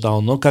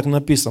угождал, но, как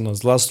написано,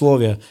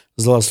 злословие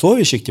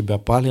злословящих тебя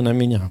пали на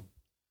меня.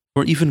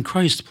 For even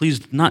Christ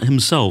pleased not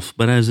himself,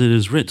 but as it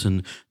is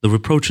written, the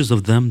reproaches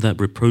of them that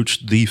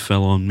reproached thee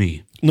fell on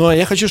me. Но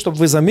я хочу, чтобы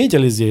вы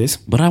заметили здесь,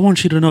 But I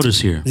want you to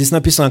notice here, здесь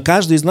написано,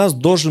 каждый из нас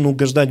должен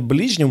угождать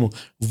ближнему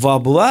во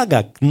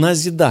благо к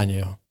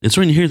назиданию. it's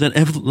written here that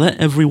let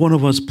every one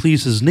of us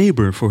please his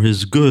neighbor for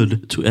his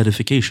good to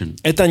edification.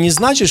 Это не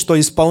значит, что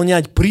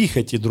исполнять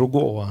прихоти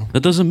другого,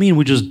 That doesn't mean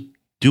we just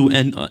do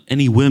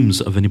any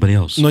whims of anybody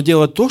else, но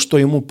делать то, что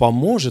ему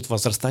поможет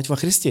возрастать во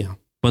Христе.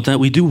 but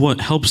that we do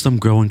what helps them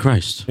grow in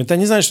Christ. Это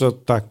не значит, что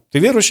так, ты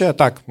верующая,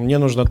 так, мне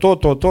нужно то,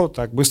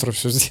 так, быстро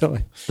все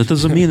сделай. That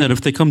doesn't mean that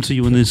if they come to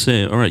you and they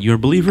say, all right, you're a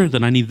believer,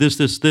 then I need this,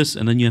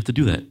 and then you have to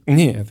do that.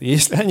 Нет,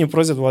 если они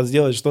просят вас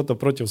сделать что-то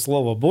против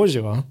Слова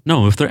Божьего,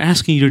 No, if they're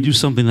asking you to do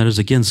something that is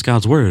against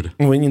God's word,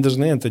 вы не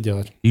должны это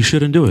делать, you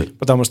shouldn't do it.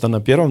 потому что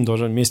на первом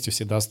месте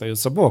всегда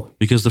остается Бог.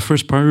 Because the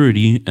first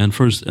priority and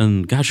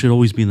God should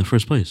always be in the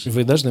first place.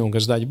 Вы должны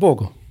угождать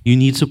Богу. You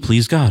need to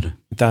please God.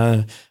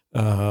 Это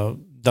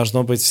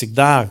должно быть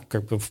всегда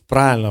как бы в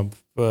правильном,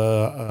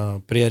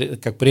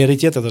 как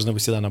приоритеты должны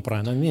быть всегда на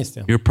правильном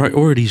месте. Your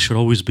priorities should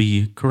always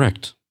be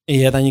correct. И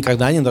это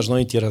никогда не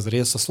должно идти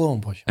вразрез со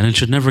Словом Божьим. And it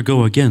should never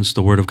go against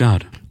the word of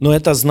God. Но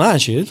это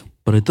значит,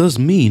 But it does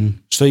mean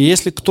что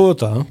если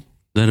кто-то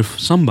that if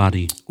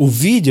somebody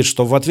увидит,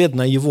 что в ответ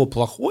на его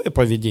плохое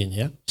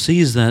поведение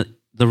sees that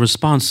the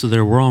response to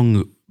their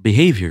wrong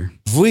behavior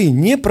вы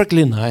не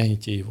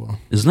проклинаете его,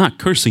 is not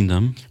cursing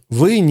them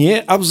вы не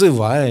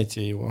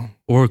обзываете его,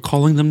 or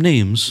calling them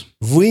names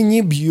вы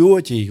не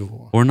бьете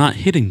его, or not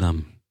hitting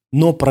them,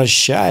 но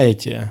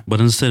прощаете, but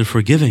instead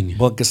forgiving,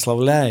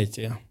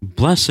 благословляете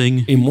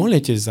blessing, и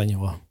молитесь за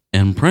него,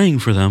 and praying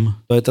for them,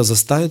 то это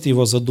заставит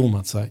его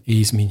задуматься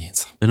и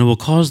измениться. then it will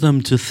cause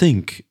them to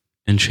think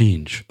and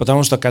change.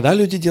 Потому что когда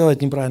люди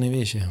делают неправильные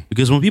вещи,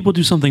 Because when people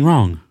do something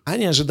wrong,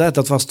 они ожидают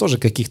от вас тоже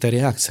каких-то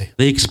реакций.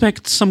 they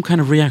expect some kind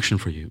of reaction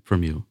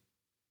from you.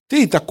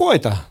 Ты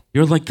такой-то.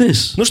 You're like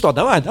this. Ну что,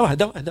 давай.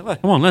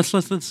 Come on, let's.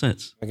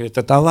 Он говорит,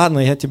 это ладно,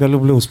 я тебя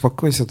люблю,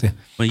 успокойся ты.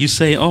 When you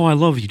say, "Oh, I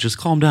love you," just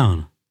calm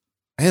down.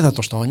 А это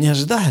то, что он не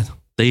ожидает.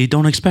 They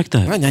don't expect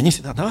that. Они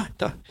всегда, давай.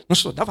 Ну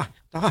что, давай.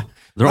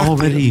 They're all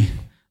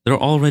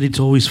ready to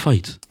always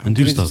fight and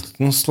do stuff.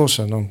 Ну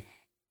слушай,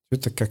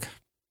 это как...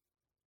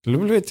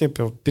 Люблю я тебя,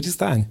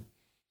 перестань.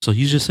 So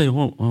you just say,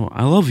 "Oh,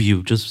 I love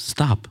you." Just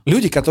stop.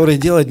 Люди, которые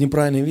делают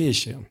неправильные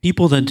вещи,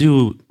 People that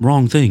do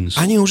wrong things,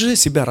 они уже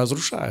себя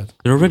разрушают.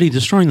 they're already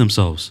destroying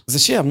themselves.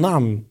 Зачем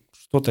нам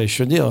что-то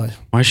еще делать?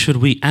 Why should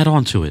we add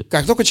on to it?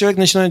 Как только человек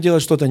начинает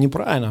делать что-то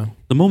неправильно,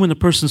 The moment a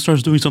person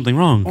starts doing something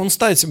wrong, он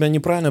ставит себя в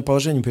неправильное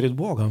положение перед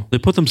Богом. they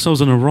put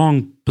themselves in a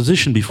wrong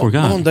position before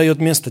Он God. дает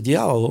место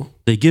дьяволу.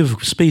 They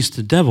give space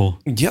to devil,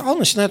 Дьявол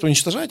начинает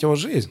уничтожать его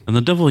жизнь. and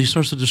the devil, he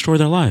starts to destroy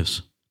their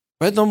lives.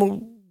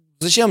 Поэтому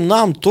зачем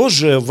нам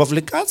тоже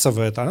вовлекаться в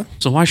это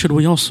So why should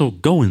we also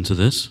go into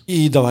this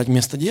и давать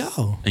место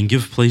дьяволу? and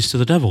give place to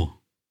the devil?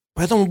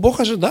 Поэтому Бог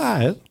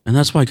ожидает, And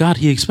that's why God,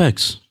 he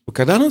expects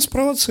когда нас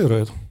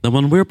провоцируют, that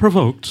when we're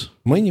provoked,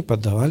 мы не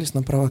поддавались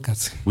на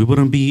провокации, we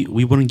wouldn't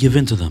give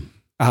in to them,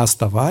 а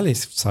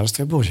оставались в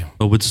Царстве Божьем,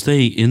 but would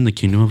stay in the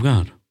kingdom of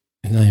God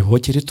на Его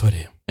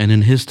территории, and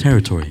in his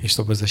territory, и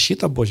чтобы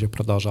защита Божья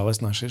продолжалась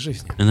в нашей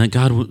жизни. and that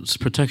God's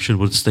protection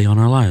would stay on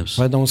our lives.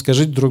 Поэтому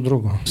скажите друг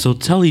другу, So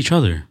tell each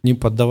other, не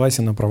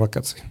поддавайся на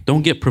провокации,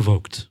 don't get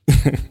provoked,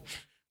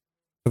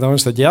 потому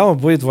что дьявол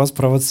будет вас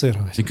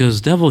провоцировать.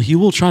 because devil, he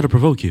will try to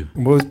provoke you.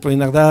 Будет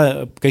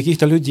иногда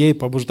каких-то людей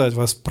побуждать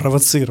вас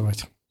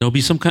провоцировать. There'll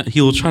be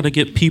he will try to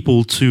get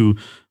people to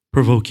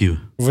provoke you.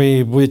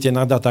 Вы будете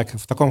иногда так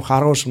в таком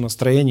хорошем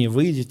настроении,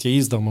 выйдете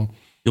из дому,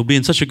 You'll be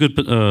in such a good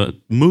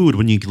mood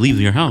when you leave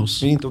your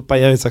house, и тут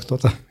появится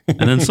кто-то, and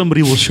then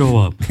somebody will show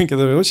up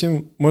который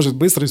очень может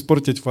быстро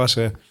испортить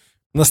ваше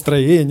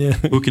настроение,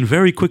 who can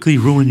very quickly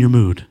ruin your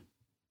mood.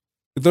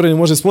 который,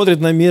 может, смотрит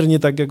на мир не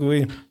так, как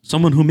вы.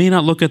 Someone who may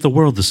not look at the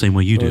world the same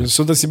way you do. Он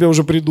что-то себе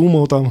уже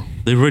придумал там.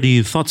 They've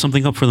already thought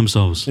something up for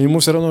themselves, И ему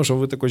все равно, что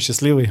вы такой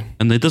счастливый.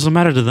 and it doesn't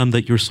matter to them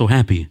that you're so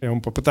happy, И он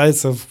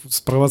попытается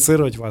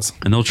спровоцировать вас,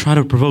 and they'll try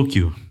to provoke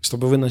you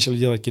чтобы вы начали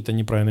делать какие-то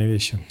неправильные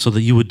вещи. so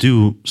that you would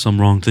do some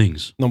wrong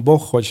things. Но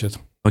Бог хочет,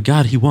 But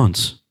God, he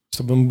wants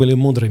чтобы мы были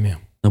мудрыми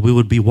that we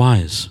would be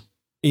wise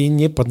и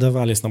не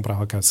поддавались на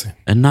провокации,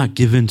 and not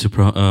give in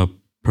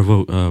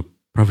to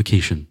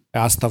provocation,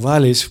 а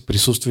оставались в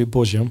присутствии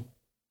Божьем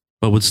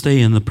but would stay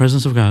in the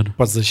presence of God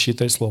под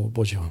защитой Слова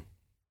Божьего.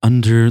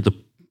 under the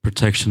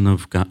protection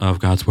of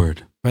God's word.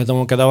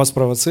 Поэтому, когда вас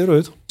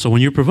провоцируют, So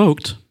when you're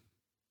provoked,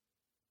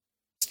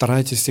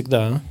 старайтесь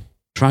всегда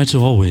try to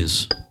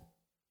always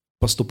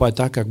поступать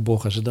так, как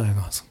Бог ожидает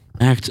вас.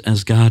 act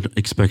as God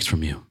expects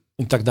from you.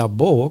 И тогда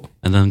Бог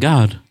And then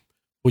God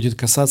будет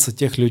касаться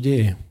тех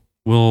людей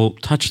will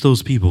touch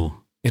those people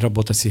и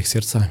работать с их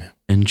сердцами,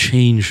 and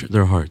change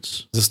their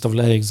hearts,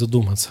 заставляя их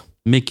задуматься,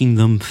 making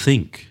them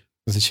think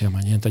зачем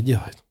они это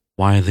делают.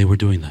 why they were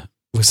doing that.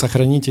 Вы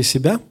сохраните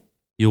себя,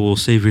 You will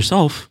save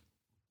yourself,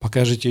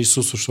 покажете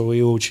Иисусу, что вы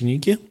его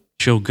ученики,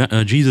 show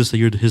Jesus that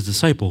you're his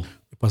disciple,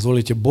 и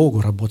позволите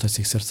Богу работать с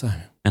их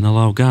сердцами. and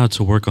allow God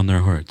to work on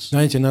their hearts.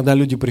 Знаете, иногда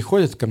люди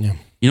приходят ко мне,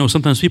 You know,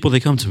 sometimes people,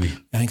 they come to me,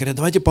 и они говорят,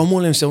 давайте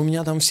помолимся, у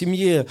меня там в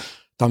семье,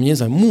 там, не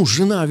знаю, муж,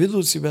 жена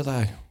ведут себя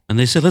так. and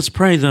they say, let's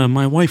pray that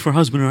my wife or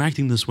husband are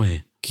acting this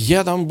way.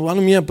 Я там,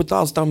 он меня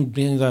пытался там,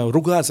 я не знаю,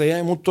 ругаться, я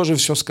ему тоже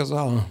все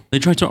сказал. They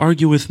tried to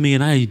argue with me,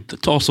 and I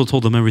also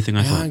told them everything I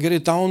Он thought.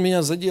 говорит, а он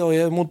меня задел,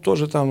 я ему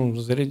тоже там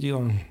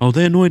зарядил. Oh,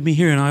 they annoyed me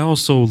here, and I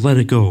also let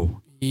it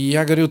go. И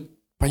я говорю,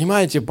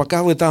 понимаете,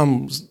 пока вы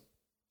там,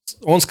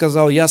 он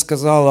сказал, я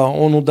сказала,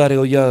 он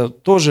ударил, я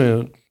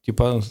тоже,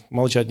 типа,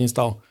 молчать не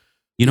стал.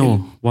 You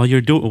know, while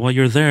you're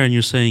there and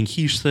you're saying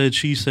he said,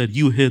 she said,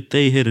 you hit,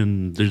 they hit,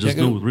 and there's just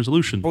no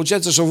resolution.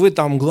 Получается, что вы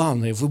там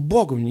главные, вы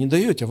Богу не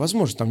даете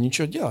возможность там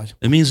ничего делать.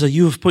 It means that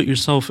you have put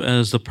yourself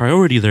as the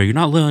priority there. You're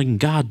not letting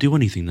God do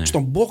anything there.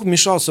 Чтобы Бог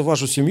вмешался в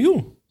вашу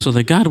семью, So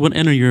that God would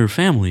enter your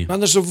family,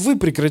 надо, чтобы вы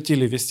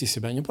прекратили вести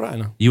себя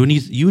неправильно. you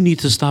need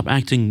to stop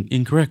acting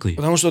incorrectly.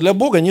 Потому что для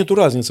Бога нету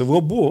разницы, вы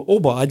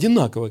оба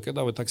одинаковые,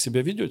 когда вы так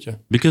себя ведете.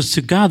 Because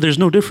to God, there's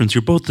no difference.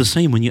 You're both the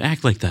same when you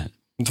act like that.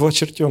 Два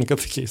чертенка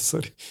такие,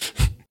 сори.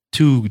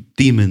 Two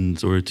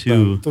demons or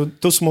two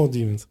Two small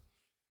demons.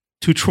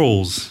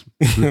 trolls.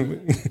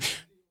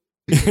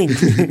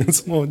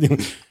 Small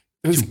demons.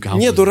 То есть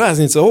нету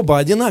разницы, оба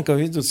одинаково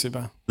ведут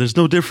себя. There's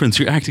no difference.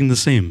 You're acting the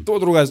same.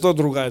 Тот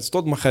ругается,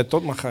 тот махает.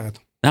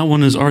 That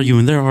one is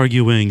arguing, they're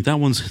arguing. That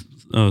one's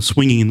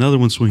swinging, and the other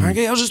one's Они swinging. говорят,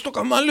 я уже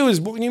столько молюсь,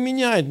 Бог не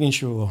меняет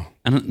ничего.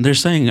 And they're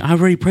saying, I've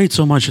already prayed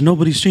so much, and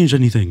nobody's changed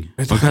anything.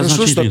 Это Or God's not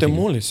хорошо, changed что ты anything.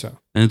 молишься.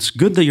 And it's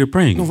good that you're Но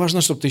praying,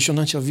 важно, чтобы ты еще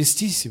начал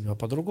вести себя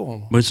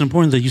по-другому. but it's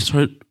important that you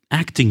start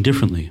acting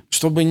differently.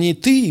 Чтобы не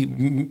ты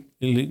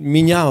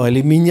менял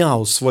или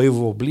менял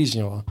своего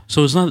ближнего,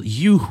 So it's not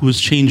you who is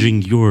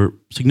changing your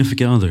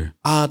significant other,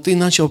 а ты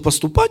начал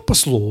поступать по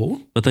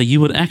слову but that you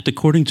would act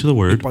according to the и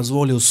word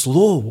позволил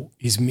слову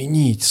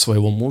изменить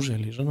своего мужа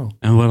или жену,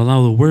 and would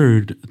allow the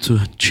word to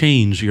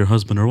change your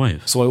husband or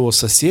wife, своего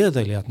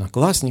соседа или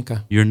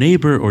одноклассника, your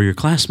neighbor or your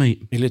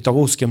classmate, или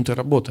того, с кем ты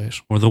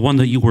работаешь. or the one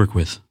that you work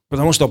with.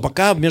 Потому что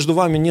пока между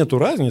вами нету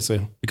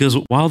разницы, Because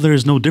while there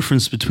is no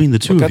difference between the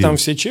two пока of там you,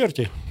 все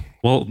черти,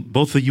 while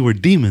both of you are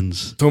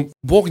demons, то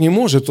Бог не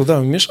может туда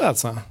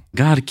вмешаться.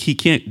 God, he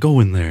can't go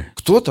in there.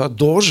 Кто-то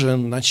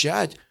должен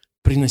начать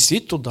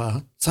приносить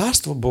туда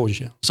Царство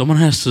Божье Someone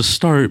has to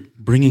start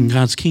bringing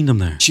God's kingdom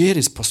there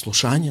через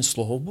послушание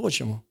Слову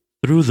Божьему.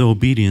 through the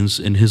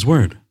obedience in his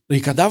word. И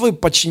когда вы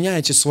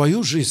подчиняете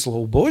свою жизнь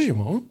Слову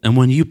Божьему And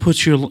when you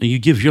you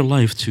give your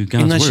life to и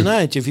God's word,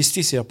 начинаете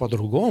вести себя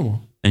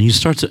по-другому, and you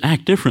start to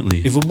act и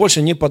differently, вы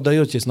больше не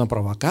поддаетесь на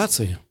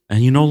провокации,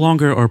 and you no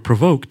longer are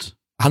provoked,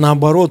 а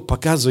наоборот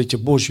показываете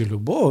Божью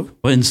любовь,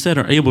 but instead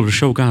are able to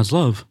show God's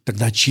love,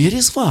 тогда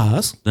через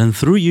вас then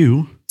through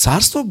you,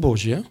 Царство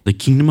Божье, the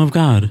kingdom of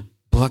God,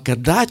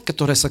 благодать,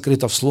 которая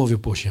сокрыта в Слове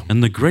Божьем,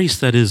 and the grace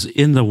that is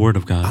in the word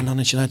of God она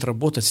начинает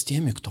работать с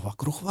теми, кто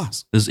вокруг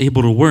вас, is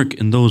able to work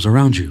in those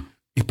around you,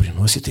 и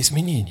приносит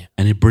изменения.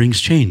 and it brings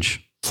change.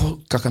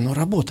 Вот как оно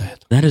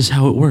работает. That is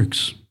how it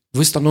works.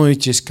 Вы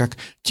становитесь как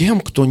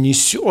тем, кто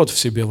несет в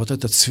себе вот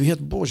этот свет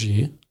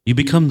Божий, You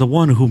become the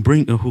one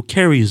who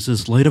carries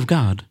this light of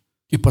God,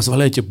 и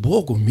позволяете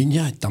Богу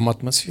менять там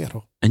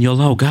атмосферу. and you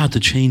allow God to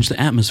change the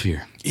atmosphere.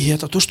 И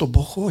это то, что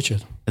Бог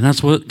хочет. And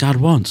that's what God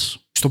wants,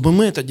 Чтобы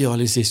мы это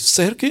делали здесь, в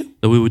церкви,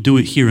 that we would do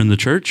it here in the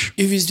church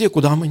и везде,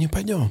 куда мы не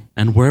пойдем.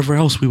 and wherever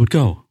else we would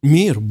go.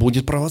 Мир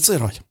будет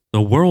провоцировать.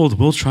 The world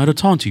will try to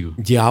taunt you.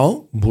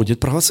 Дьявол будет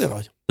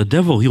провоцировать. The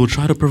devil, he will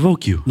try to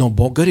provoke you. Но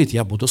Бог говорит,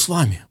 я буду с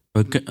вами.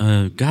 But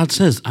God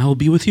says, I will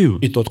be with you.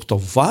 И тот, кто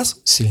в вас,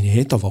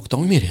 сильнее того, кто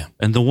в мире.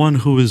 And the one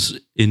who is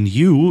in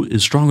you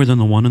is stronger than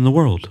the one in the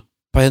world.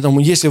 Поэтому,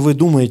 если вы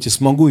думаете,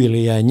 смогу или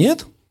я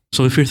нет,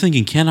 So if you're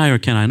thinking, can I or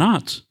can I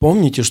not?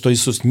 помните, что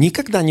Иисус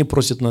никогда не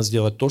просит нас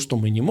делать то, что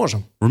мы не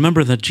можем.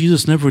 Remember that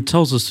Jesus never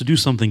tells us to do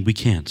something we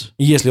can't.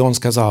 И если Он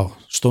сказал,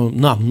 что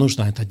нам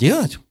нужно это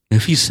делать,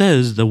 If he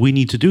says that we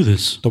need to do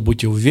this, то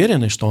будьте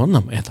уверены, что Он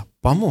нам это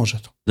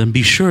поможет. then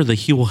be sure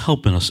that he will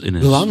help us in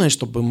this. Главное,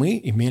 чтобы мы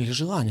имели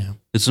желание.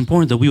 It's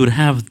important that we would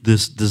have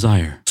this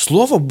desire.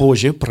 Слово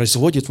Божье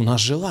производит в нас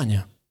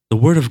желание. The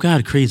word of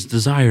God creates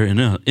desire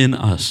in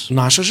us.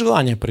 Наше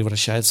желание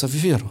превращается в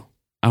веру.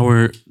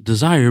 Our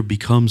desire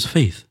becomes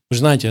faith. Вы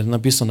знаете,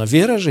 написано,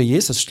 вера же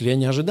есть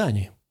осуществление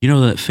ожиданий. You know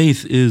that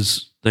faith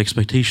is the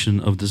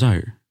expectation of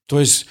desire. То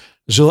есть,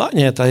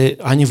 желания это,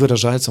 они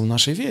выражаются в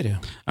нашей вере.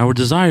 Our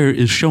desire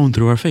is shown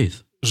through our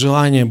faith.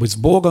 Желание быть с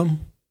Богом,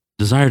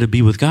 Desire to be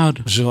with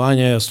God,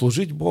 желание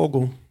служить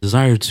Богу,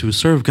 desire to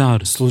serve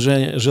God,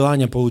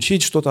 желание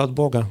получить что-то от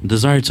Бога.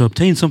 desire to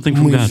obtain something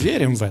from Мы God.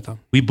 верим в это,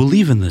 We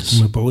believe in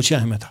this мы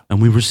получаем это. and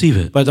we receive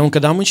it. Поэтому,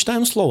 когда мы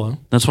читаем Слово,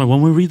 That's why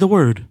when we read the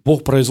Word,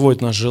 Бог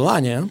производит наше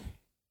желание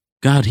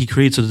God, He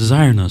creates a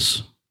desire in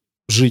us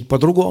жить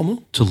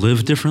по-другому, to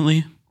live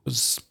differently,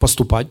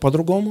 поступать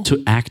по-другому,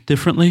 to act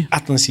differently,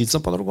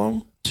 относиться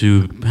по-другому.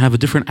 to have a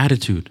different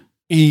attitude.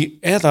 И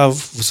это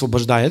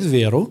высвобождает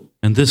веру,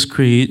 And this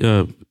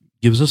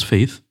gives us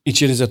faith. и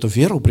через эту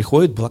веру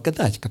приходит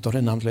благодать,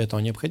 которая нам для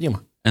этого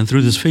необходима. And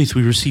through this faith,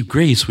 we receive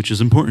grace, which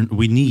is important,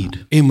 we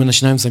need. И мы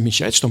начинаем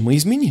замечать, что мы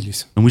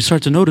изменились. And we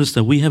start to notice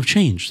that we have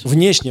changed.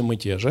 Внешне мы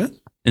те же,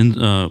 And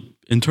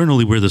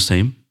internally, we're the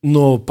same.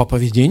 но по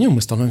поведению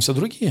мы становимся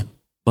другие.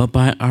 But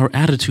by our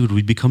attitude,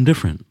 we become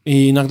different.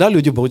 И иногда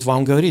люди будут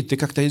вам говорить, ты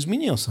как-то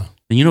изменился.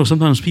 And you know,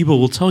 sometimes people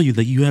will tell you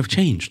that you have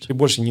changed. Ты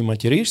больше не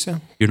материшься,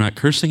 You're not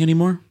cursing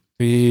anymore.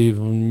 ты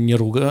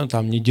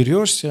не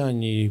дерешься,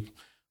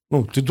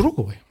 ты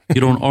другой.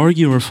 You don't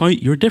argue or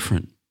fight. You're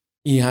different.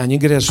 И они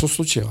говорят, что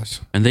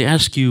случилось? And they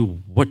ask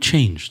you, what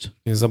changed?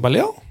 Ты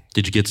заболел?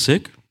 Did you get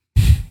sick?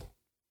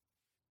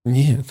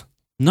 Нет.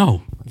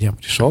 No. Я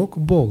пришел к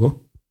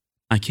Богу,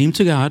 I came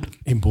to God,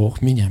 и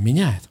Бог меня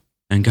меняет.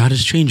 and God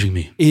is changing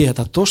me. И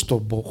это то, что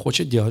Бог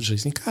хочет делать в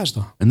жизни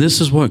каждого, And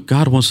this is what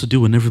God wants to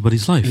do in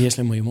everybody's life,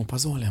 если мы Ему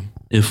позволим.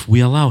 if we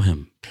allow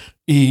Him.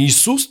 И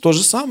Иисус то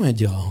же самое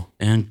делал.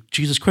 And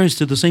Jesus Christ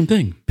did the same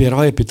thing.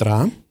 1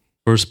 Петра,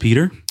 1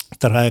 Peter,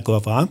 2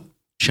 глава,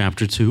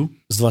 chapter 2,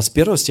 с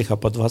 21 стиха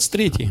по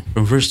 23.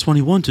 from verse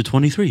 21 to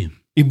 23.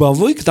 «Ибо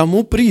вы к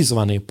тому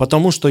призваны,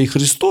 потому что и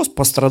Христос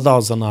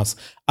пострадал за нас,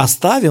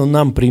 оставил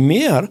нам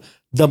пример,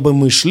 дабы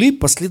мы шли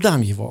по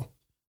следам Его».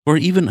 For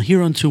even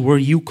hereunto were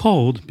you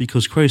called,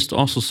 because Christ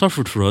also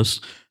suffered for us,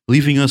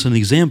 leaving us an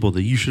example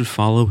that you should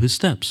follow His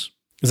steps.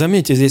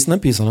 Заметьте, здесь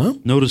написано,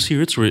 Notice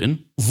here it's written,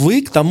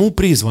 вы к тому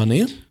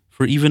призваны,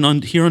 for even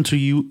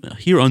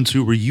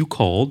hereunto were you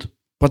called,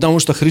 потому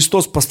что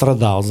Христос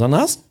пострадал за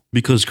нас,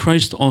 because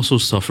Christ also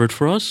suffered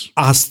for us,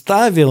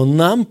 оставил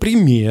нам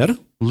пример.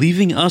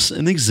 leaving us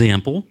an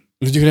example.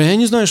 Люди говорят, я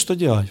не знаю, что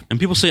делать. And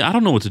people say, I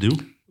don't know what to do.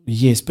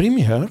 Есть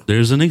пример.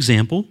 There's an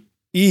example.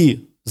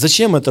 И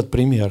зачем этот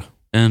пример?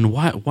 And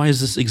why is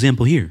this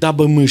example here?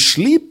 Дабы мы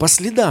шли по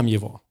следам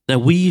Его.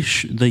 That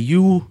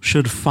you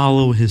should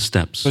follow His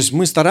steps. То есть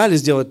мы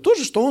старались делать то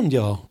же, что Он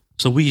делал.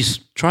 So we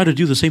try to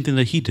do the same thing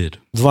that He did.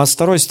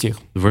 22 стих.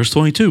 Verse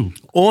 22.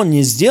 Он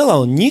не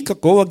сделал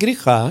никакого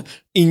греха,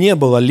 и не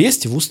было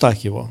лести в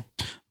устах Его.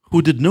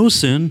 Who did no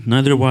sin,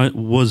 neither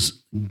was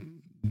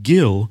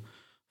guile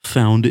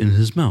found in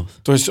His mouth.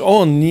 То есть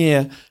Он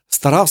не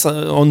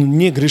старался, Он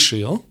не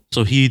грешил.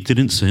 So He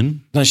didn't sin.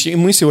 Значит, и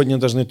мы сегодня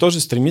должны тоже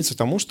стремиться к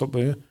тому,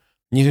 чтобы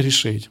не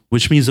грешить.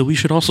 Which means that we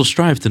should also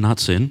strive to not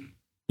sin.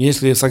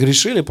 Если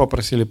согрешили,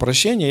 попросили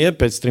прощения, и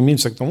опять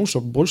стремимся к тому,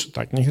 чтобы больше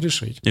так не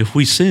грешить. If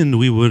we sinned,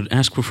 we would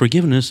ask for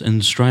forgiveness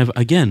and strive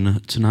again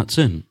to not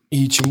sin.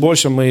 И чем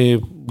больше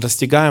мы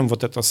достигаем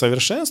вот этого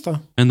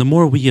совершенства, And the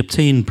more we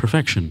obtain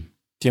perfection,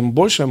 тем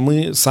больше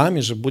мы сами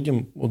же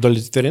будем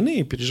удовлетворены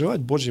и переживать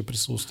Божье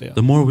присутствие.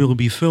 the more we will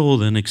be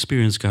filled and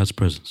experience God's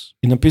presence.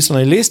 И написано,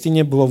 и лести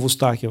не было в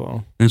устах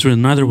Его. And it's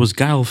written, neither was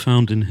guile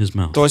found in His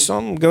mouth. То есть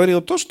Он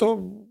говорил то, что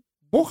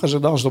Бог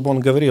ожидал, чтобы Он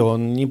говорил.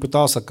 Он не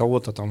пытался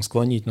кого-то там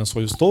склонить на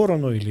свою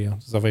сторону или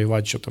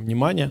завоевать что-то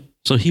внимание.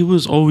 So He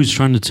was always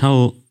trying to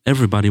tell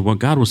everybody what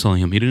God was telling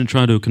Him. He didn't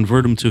try to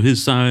convert them to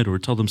His side or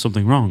tell them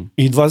something wrong.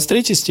 И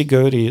 23 стих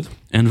говорит,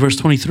 And verse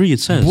 23, it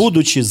says,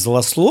 будучи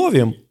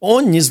злословием,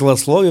 Он не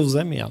злословил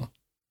взаимно.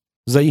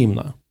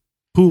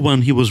 who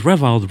when He was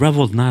reviled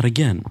not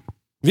again.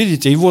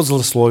 Видите, Его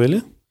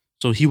злословили,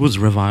 So He was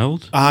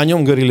reviled. а о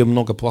Нем говорили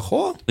много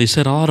плохого, They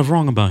said a lot of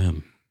wrong about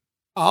Him.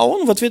 а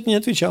Он в ответ не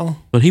отвечал.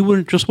 But He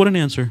wouldn't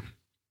answer.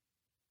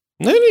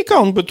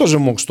 Наверняка Он бы тоже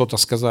мог что-то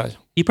сказать,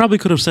 He probably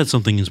could have said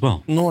something as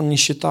well. но Он не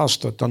считал,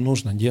 что это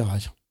нужно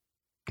делать.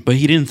 But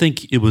He didn't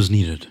think it was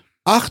needed.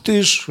 Ах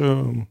ты ж...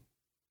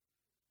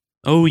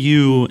 Oh,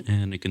 you,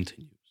 and it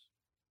continues.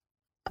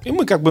 И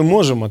мы как бы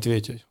можем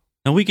ответить,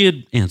 Now we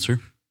could answer,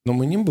 но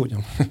мы не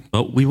будем,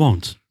 but we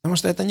won't. потому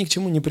что это ни к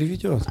чему не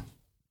приведет.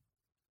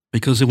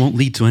 Because it won't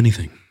lead to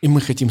anything. И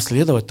мы хотим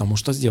следовать тому,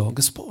 что сделал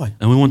Господь.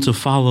 And we want to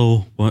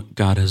follow what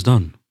God has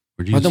done.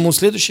 Or Jesus. Поэтому в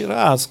следующий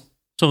раз,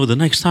 So the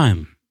next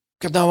time,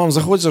 когда вам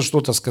захочется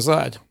что-то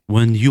сказать,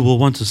 when you will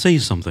want to say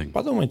something,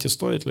 подумайте,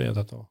 стоит ли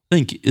это того,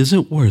 think, is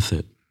it worth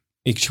it?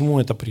 и к чему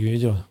это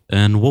приведет.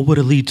 And what would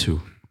it lead to?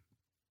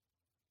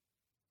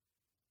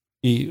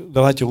 И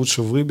давайте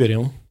лучше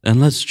выберем And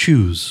let's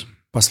choose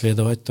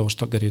последовать того,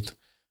 что говорит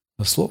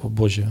Слово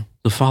Божье.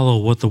 to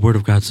follow what the Word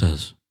of God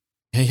says.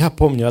 Я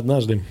помню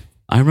однажды,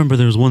 I remember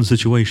there was one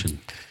situation.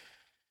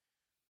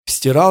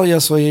 стирал я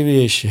свои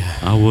вещи,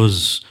 I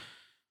was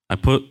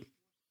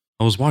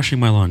washing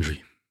my laundry.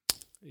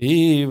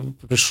 и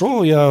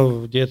пришел я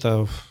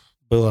где-то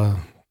было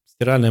с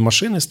стиральные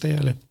машины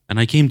стояли. And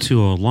I came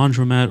to a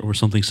laundromat or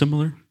something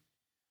similar,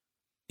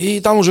 И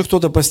там уже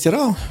кто-то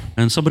постирал,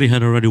 and somebody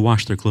had already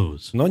washed their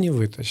clothes, но не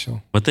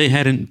вытащил. but they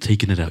hadn't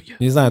taken it out yet.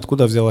 Не знаю,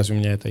 откуда взялась у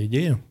меня эта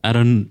идея. I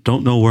don't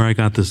know where I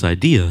got this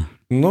idea,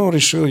 Но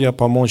решил я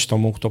помочь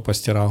тому, кто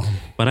постирал.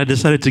 but I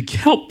decided to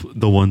help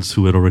the ones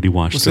who had already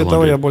washed После their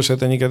этого я laundry. больше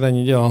это никогда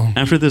не делал.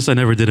 After this, I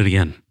never did it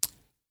again.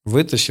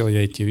 Вытащил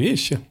я эти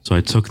вещи, So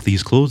I took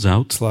these clothes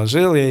out,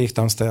 сложил я их,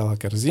 там стояла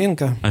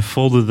корзинка. I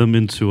folded them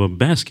into a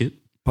basket,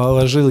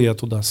 Положил я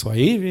туда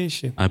свои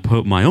вещи. I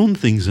put my own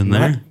things in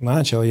there,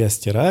 Начал я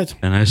стирать.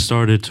 and I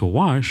started to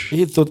wash.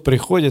 И тут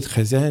приходит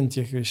хозяин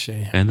тех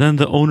вещей. And then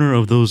the owner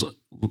of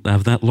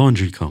that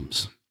laundry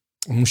comes.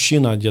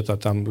 Мужчина где-то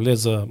там лет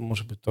за,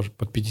 может быть, тоже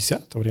под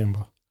 50 в то время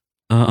был.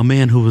 A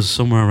man who was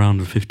somewhere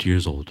around 50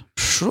 years old.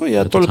 Что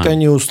я At the только time.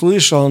 не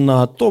услышал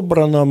на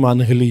отобранном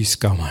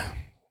английском.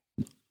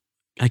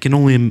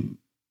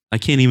 I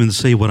can't even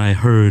say what I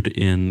heard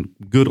in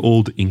good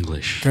old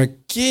English.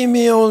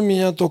 Какими он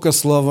меня только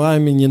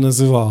словами не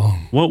называл.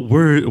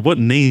 What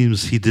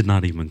names he did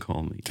not even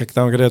call me. Как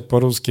там говорят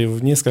по-русски,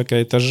 в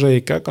несколько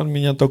этажей, как он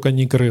меня только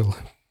не крыл.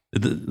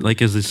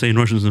 Like as they say in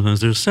Russian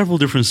sometimes, there's several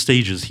different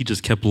stages. He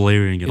just kept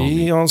layering it on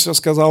me. И он все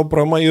сказал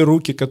про мои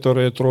руки,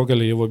 которые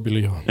трогали его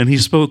белье. And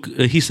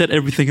he said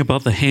everything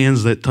about the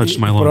hands that touched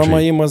my Про laundry.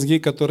 мои мозги,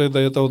 которые до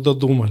этого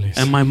додумались.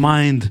 And my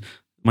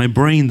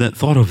brain that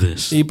thought of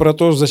this. И про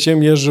то,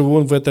 зачем я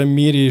живу в этом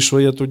мире и что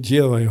я тут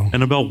делаю.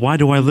 And about why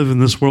do I live in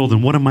this world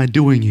and what am I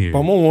doing here?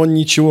 По-моему, он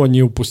ничего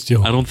не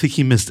упустил. I don't think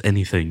he missed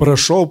anything.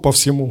 Прошел по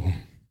всему.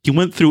 He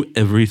went through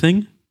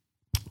everything.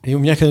 И у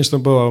меня, конечно,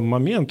 был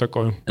момент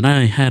такой, And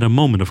I had a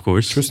moment, of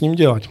course. что с ним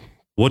делать.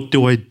 What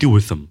do I do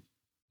with them?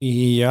 И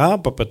я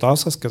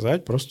попытался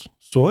сказать просто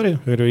 «сори».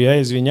 Говорю,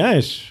 я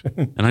извиняюсь.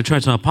 And I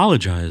tried to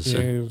apologize.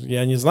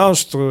 Я не знал,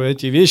 что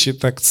эти вещи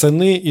так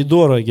ценны и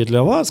дороги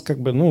для вас. Как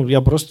бы,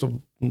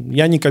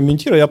 я не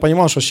комментирую. Я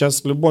понимал, что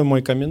сейчас любой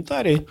мой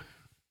комментарий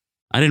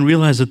I didn't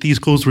realize that these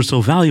clothes were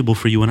so valuable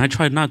for you, and I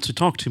tried not to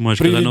talk too much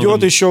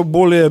приведет еще к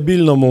более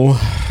обильному,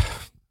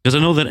 because I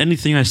know that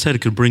anything I said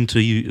could bring to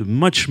you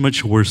much,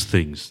 much worse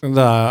things.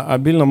 да,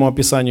 обильному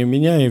описанию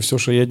меня и все,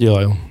 что я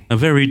делаю. A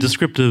very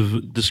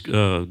descriptive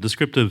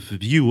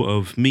view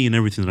of me and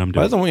everything that I'm doing.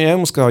 Поэтому я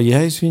ему сказал,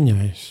 я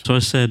извиняюсь. So I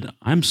said,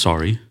 I'm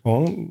sorry.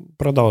 Он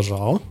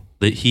продолжал.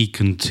 That he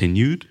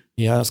continued,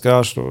 Я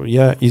сказал, что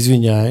я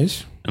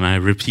извиняюсь. and I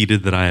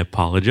repeated that I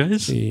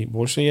apologize, И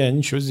больше я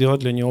ничего сделать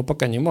для него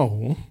пока не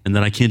могу. and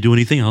that I can't do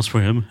anything else for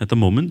him at the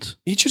moment.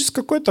 И через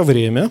какое-то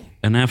время,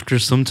 And after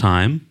some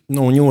time,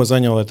 у него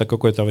заняло это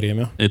какое-то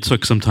время, it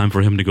took some time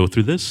for him to go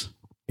through this.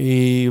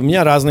 и у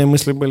меня разные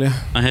мысли были.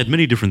 I had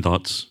many different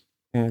thoughts.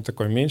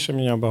 Такой меньше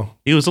меня был.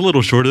 He was a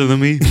little shorter than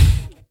me.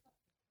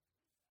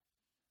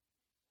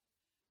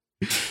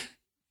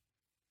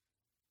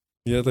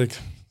 Я так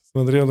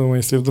смотрел, думаю,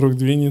 если вдруг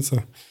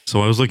двинется.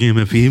 So I was looking at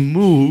him if he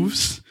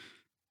moves.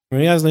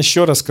 Я, значит,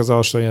 еще раз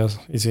сказал, что я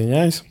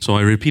извиняюсь, So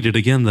I repeated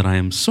again that I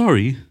am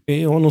sorry,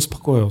 и он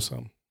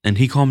успокоился. and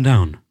he calmed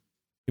down.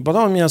 И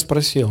потом он меня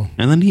спросил.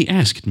 And then he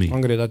asked me,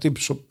 Он говорит, а ты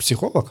что,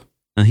 психолог?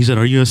 and he said,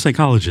 are you a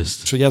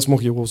psychologist? Что я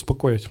смог его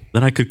успокоить.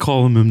 That I could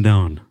calm him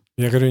down.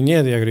 Я говорю,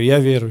 нет, я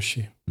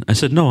верующий. I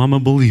said, no, I'm a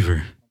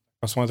believer.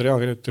 Посмотрел,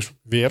 говорит, ты что,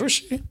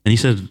 верующий? And he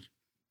said,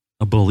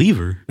 a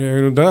believer? Я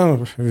говорю,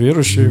 да,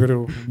 верующий. Я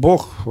говорю,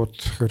 Бог,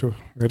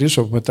 говорит,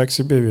 чтобы мы так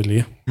себя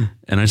вели.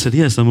 And I said,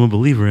 yes, I'm a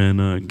believer,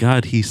 and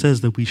God, he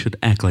says that we should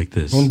act like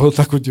this. Он был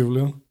так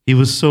удивлен, He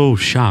was so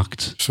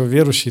shocked что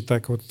верующий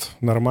так вот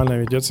нормально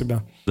ведет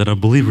себя. that a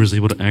believer is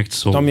able to act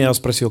so. Потом я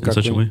спросил, in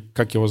such a way.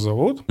 как его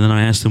зовут. And then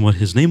I asked him what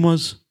his name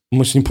was.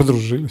 Мы с ним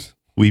подружились.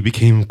 We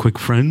became quick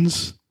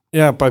friends.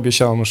 Я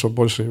пообещал ему, что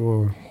больше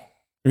его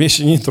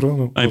вещи не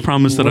трону. I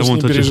promised that I Можешь won't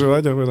не touch his,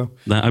 переживать об этом.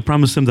 I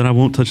promised him that I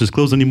won't touch his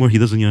clothes anymore. He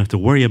doesn't even have to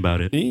worry about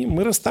it. И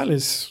мы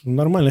расстались в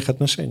нормальных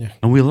отношениях.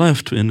 And we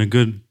left in a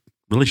good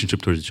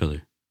relationship towards each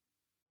other.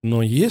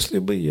 Но если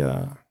бы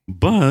я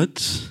But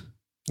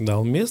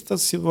дал место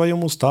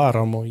своему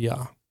старому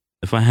я,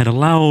 if I had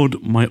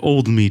allowed my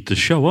old me to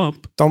show up,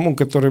 тому,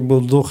 который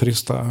был до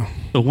Христа,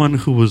 the one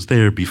who was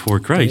there before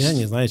то я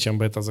не Christ, знаю, чем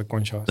бы это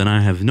закончилось. then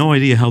I have no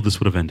idea how this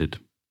would have ended.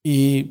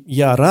 И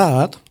я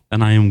рад,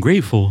 And I am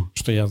grateful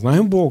что я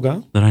знаю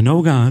Бога, that I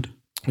know God,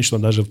 и что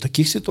даже в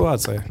таких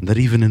ситуациях that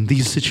even in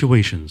these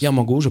situations, я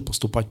могу уже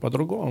поступать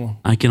по-другому.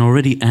 I can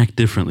already act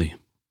differently.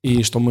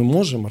 И что мы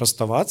можем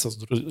расставаться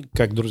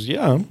как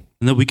друзья,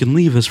 And that we can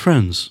leave as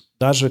friends,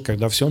 даже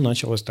когда все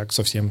началось так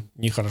совсем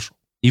нехорошо.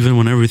 even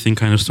when everything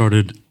kind of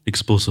started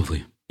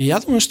explosively. И я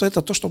думаю, что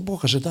это то, что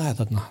Бог ожидает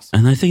от нас.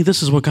 And I think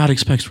this is what God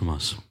expects from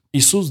us.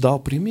 Иисус дал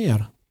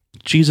пример.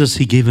 Jesus,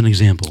 he gave an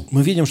example.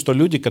 Мы видим, что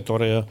люди,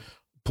 которые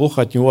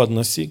плохо к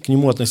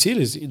нему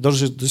относились, и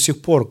даже до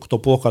сих пор, кто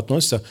плохо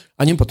относится,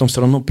 они потом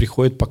все равно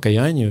приходят к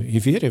покаянию и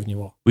вере в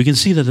Него. We can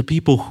see that the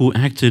people who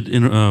acted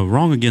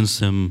wrong against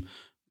him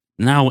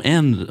now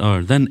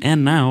then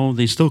and now,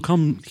 they still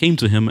came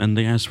to him and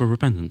they asked for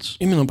repentance.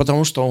 Именно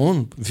потому, что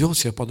Он вел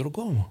себя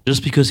по-другому.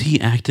 Just because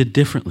he acted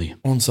differently.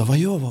 Он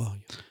завоевывал.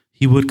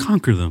 he would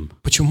conquer them.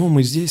 Почему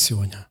мы здесь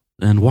сегодня?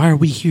 And why are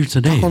we here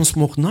today? Как Он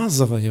смог нас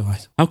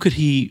завоевать? How could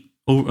he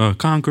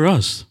conquer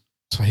us?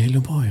 Своей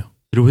любовью.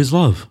 Through his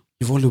love.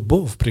 Его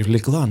любовь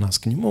привлекла нас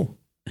к Нему.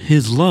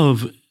 His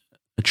love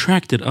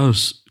attracted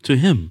us to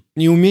him.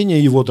 Не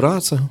умение Его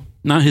драться,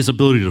 Not his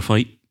ability to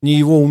fight, не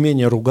Его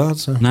умение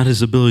ругаться. not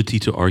his ability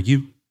to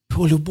argue,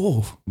 Его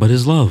любовь but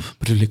his love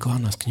привлекла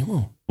нас к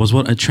Нему. was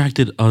what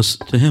attracted us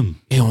to him.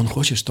 И Он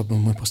хочет, чтобы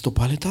мы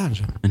поступали так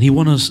же. And he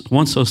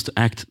wants us to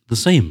act the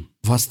same.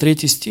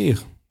 23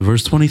 стих.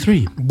 Verse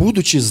 23.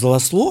 Будучи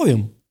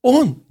злословием,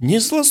 Он не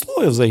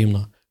злословие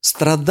взаимно,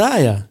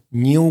 страдая,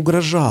 не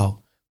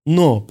угрожал,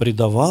 но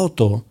предавал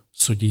то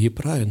судьи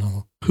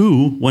праведному.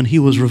 Who, when he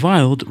was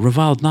reviled,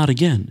 reviled not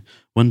again.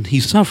 When he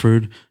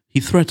suffered, he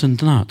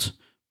threatened not,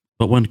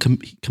 but when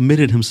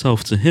committed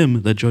himself to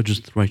him that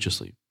judges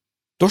righteously.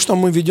 То, что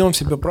мы ведем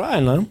себя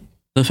правильно,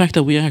 The fact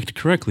that we act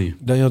correctly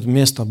дает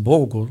место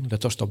Богу для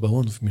того, чтобы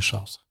Он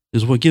вмешался.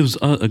 is what gives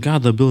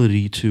God the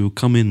ability to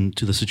come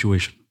into the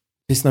situation.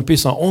 Здесь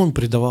написано, Он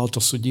предавал то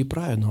судьи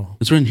праведного.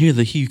 It's written here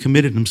that he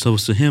committed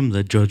himself to him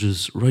that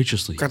judges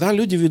righteously. Когда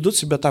люди ведут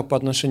себя так по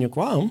отношению к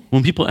вам,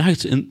 When people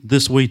act in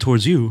this way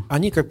towards you,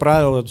 они, как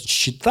правило,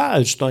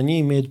 считают, что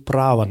они имеют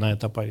право на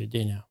это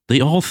поведение.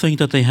 they all think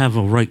that they have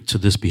a right to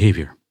this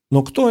behavior.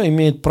 Но кто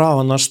имеет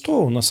право на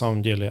что, на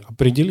самом деле,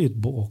 определит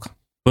Бог.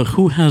 But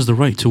who has the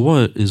right to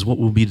what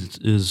will be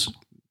is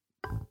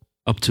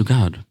up to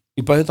God.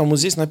 И поэтому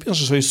здесь написано,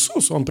 что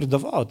Иисус, Он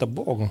предавал это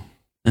Богу.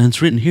 And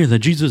it's written here that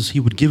Jesus, he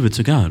would give it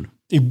to God.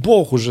 И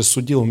Бог уже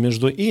судил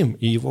между им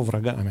и его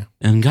врагами.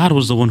 And God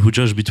was the one who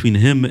judged between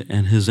him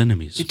and his И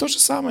enemies. то же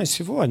самое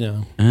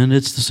сегодня. And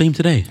it's the same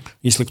today.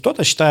 Если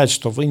кто-то считает,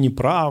 что вы не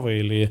правы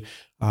или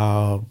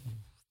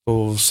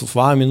что с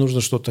вами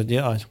нужно что-то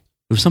делать,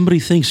 If somebody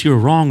thinks you're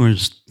wrong or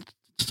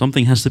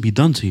something has to be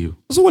done to you,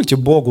 позвольте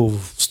Богу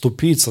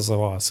вступиться за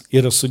вас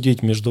и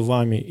рассудить между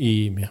вами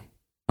и ими.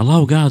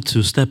 allow God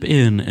to step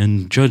in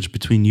and judge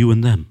between you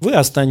and them. Вы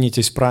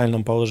останетесь в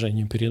правильном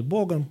положении перед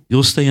Богом.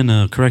 You'll stay in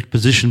a correct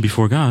position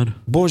before God,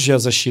 Божья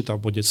защита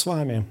будет с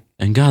вами,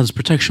 and God's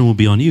protection will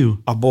be on you,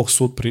 а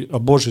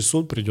Божий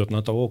суд придет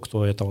на того,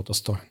 кто этого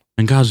достоин.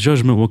 and God's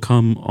judgment will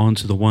come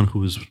onto the one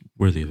who is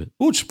worthy of it.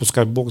 Лучше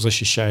пускай Бог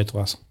защищает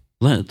вас,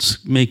 Let's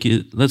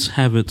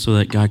have it so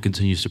that God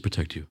continues to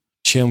protect you,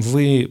 чем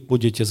вы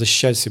будете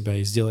защищать себя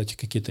и сделаете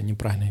какие-то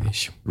неправильные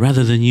вещи.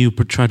 rather than you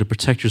try to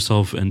protect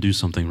yourself and do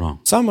something wrong.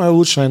 Самая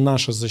лучшая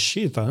наша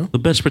защита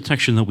The best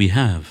protection that we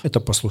have –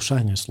 это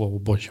послушание Слову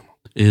Божьему.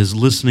 is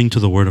listening to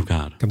the Word of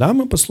God. Когда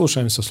мы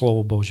послушаемся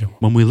Слову Божьему,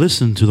 When we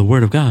listen to the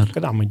Word of God,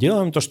 когда мы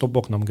делаем то, что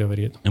Бог нам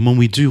говорит, and when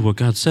we do what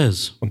God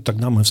says, вот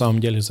тогда мы в самом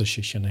деле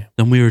защищены.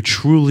 then we are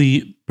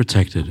truly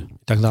protected.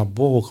 И тогда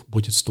Бог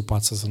будет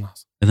вступаться за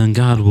нас. And then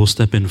God will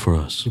step in for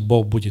us. И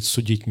Бог будет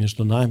судить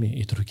между нами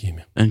и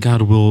другими. And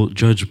God will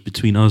judge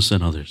between us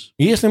and others.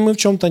 И если мы в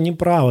чем-то не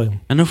правы,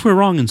 And if we're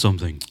wrong in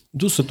something,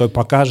 Дух Святой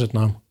покажет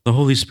нам. the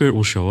Holy Spirit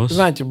will show us.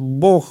 Знаете,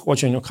 Бог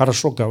очень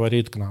хорошо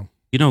говорит к нам.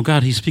 You know,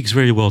 God, He speaks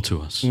very well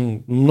to us.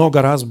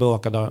 Много раз было,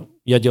 когда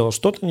я делал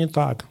что-то не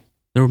так,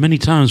 There were many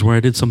times where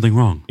I did something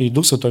wrong. и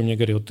Дух Святой мне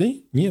говорил,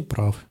 ты не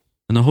прав.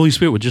 And the Holy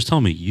Spirit would just tell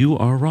me, you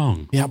are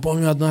wrong. Я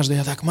помню, однажды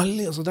я так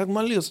молился, так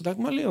молился, так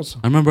молился.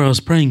 I remember I was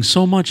praying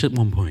so much at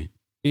one point.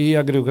 И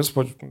я говорю,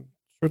 Господь,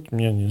 что ты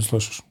меня не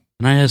слышишь?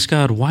 And I asked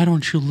God, why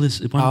don't you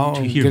listen? Why А don't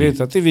Он you hear me?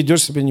 говорит, а ты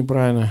ведешь себя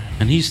неправильно,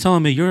 And He's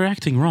telling me, you're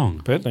acting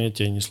wrong. поэтому я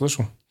тебя не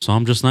слышу. So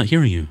I'm just not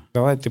hearing you.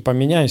 Давай ты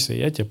поменяйся,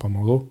 я тебе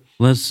помогу.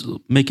 Let's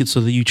make it so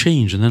that you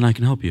change and then I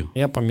can help you.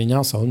 Я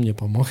поменялся, Он мне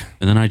помог.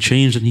 And then I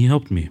changed and He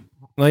helped me.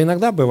 Но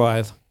иногда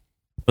бывает,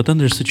 But then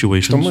there's что мы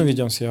situations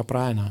ведем себя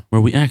правильно,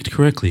 where we act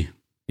correctly.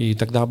 и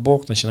тогда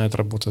Бог начинает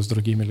работать с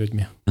другими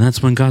людьми, And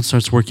that's when God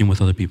starts working with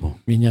other people,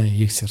 меняя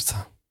их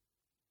сердца.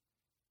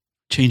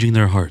 changing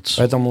their hearts.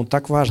 Поэтому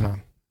так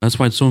важно, That's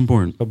why it's so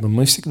important чтобы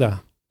мы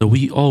всегда that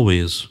we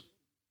always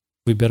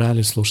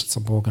выбирали слушаться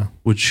Бога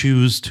would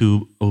choose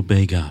to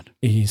obey God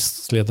и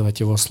следовать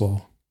Его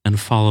Слову. and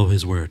follow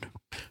His word.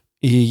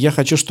 И я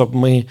хочу, чтобы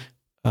мы,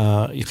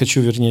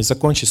 вернее,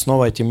 закончить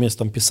снова этим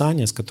местом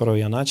Писания, с которого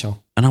я начал.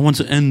 And I want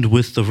to end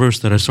with the verse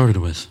that I started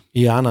with.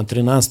 Иоанна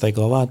 13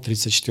 глава,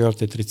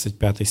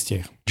 34-35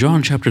 стих.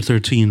 John chapter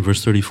 13,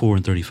 verse 34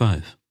 and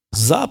 35.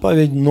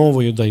 «Заповедь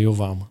новую даю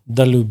вам,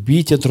 да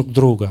любите друг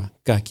друга,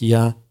 как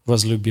я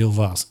возлюбил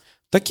вас.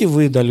 Так и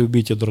вы да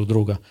любите друг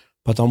друга,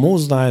 потому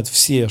узнают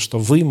все, что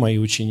вы мои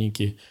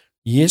ученики,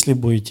 если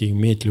будете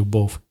иметь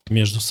любовь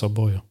между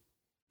собою».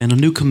 And a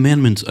new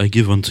commandment I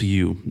give unto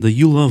you, that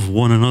you love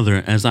one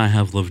another as I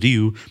have loved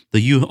you,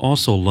 that you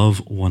also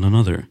love one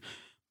another.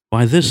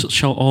 By this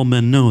shall all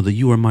men know that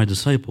you are my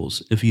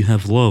disciples, if you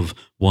have love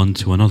one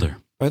to another.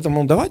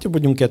 Поэтому давайте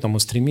будем к этому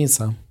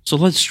стремиться. So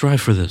let's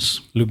strive for this.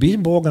 Любить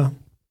Бога,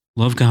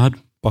 Love God,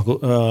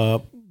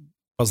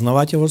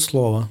 познавать Его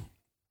Слово,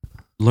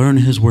 learn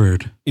His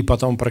word, и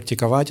потом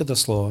практиковать это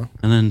Слово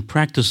and then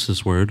practice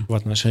His word в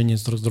отношении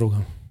друг с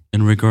другом,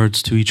 in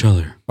regards to each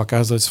other,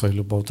 показывать свою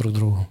любовь друг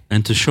другу.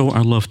 and to show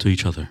our love to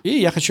each other. И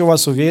я хочу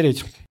вас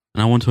уверить,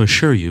 And I want to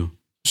assure you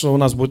что у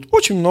нас будет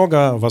очень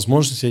много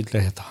возможностей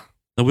для этого.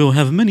 That we will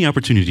have many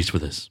opportunities for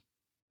this.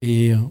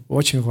 И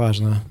очень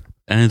важно,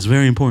 And it's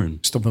very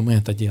important чтобы мы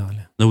это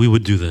делали. that we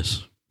would do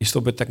this. И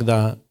чтобы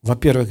тогда,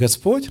 во-первых,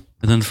 Господь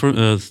And then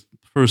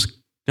first,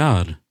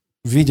 God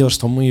видел,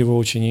 что мы Его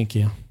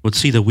ученики, would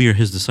see that we are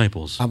His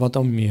disciples. а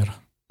потом мир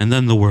And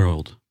then the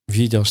world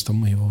видел, что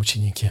мы Его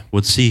ученики.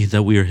 would see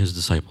that we are His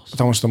disciples.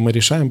 Потому что мы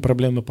решаем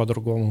проблемы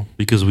по-другому,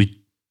 Because we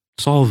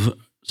solve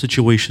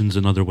situations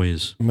in other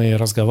ways. мы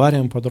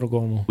разговариваем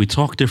по-другому, We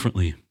talk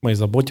differently. мы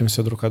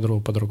заботимся друг о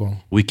друге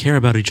по-другому. We care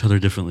about each other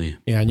differently.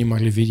 И они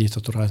могли видеть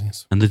эту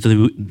разницу And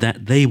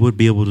that they would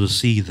be able to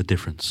see the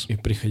difference и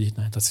приходить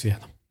на этот свет.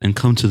 and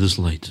come to this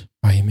light.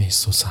 Во имя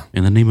Иисуса.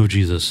 In the name of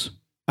Jesus.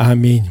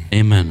 Аминь.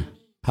 Amen.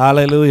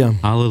 Аллилуйя.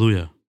 Hallelujah.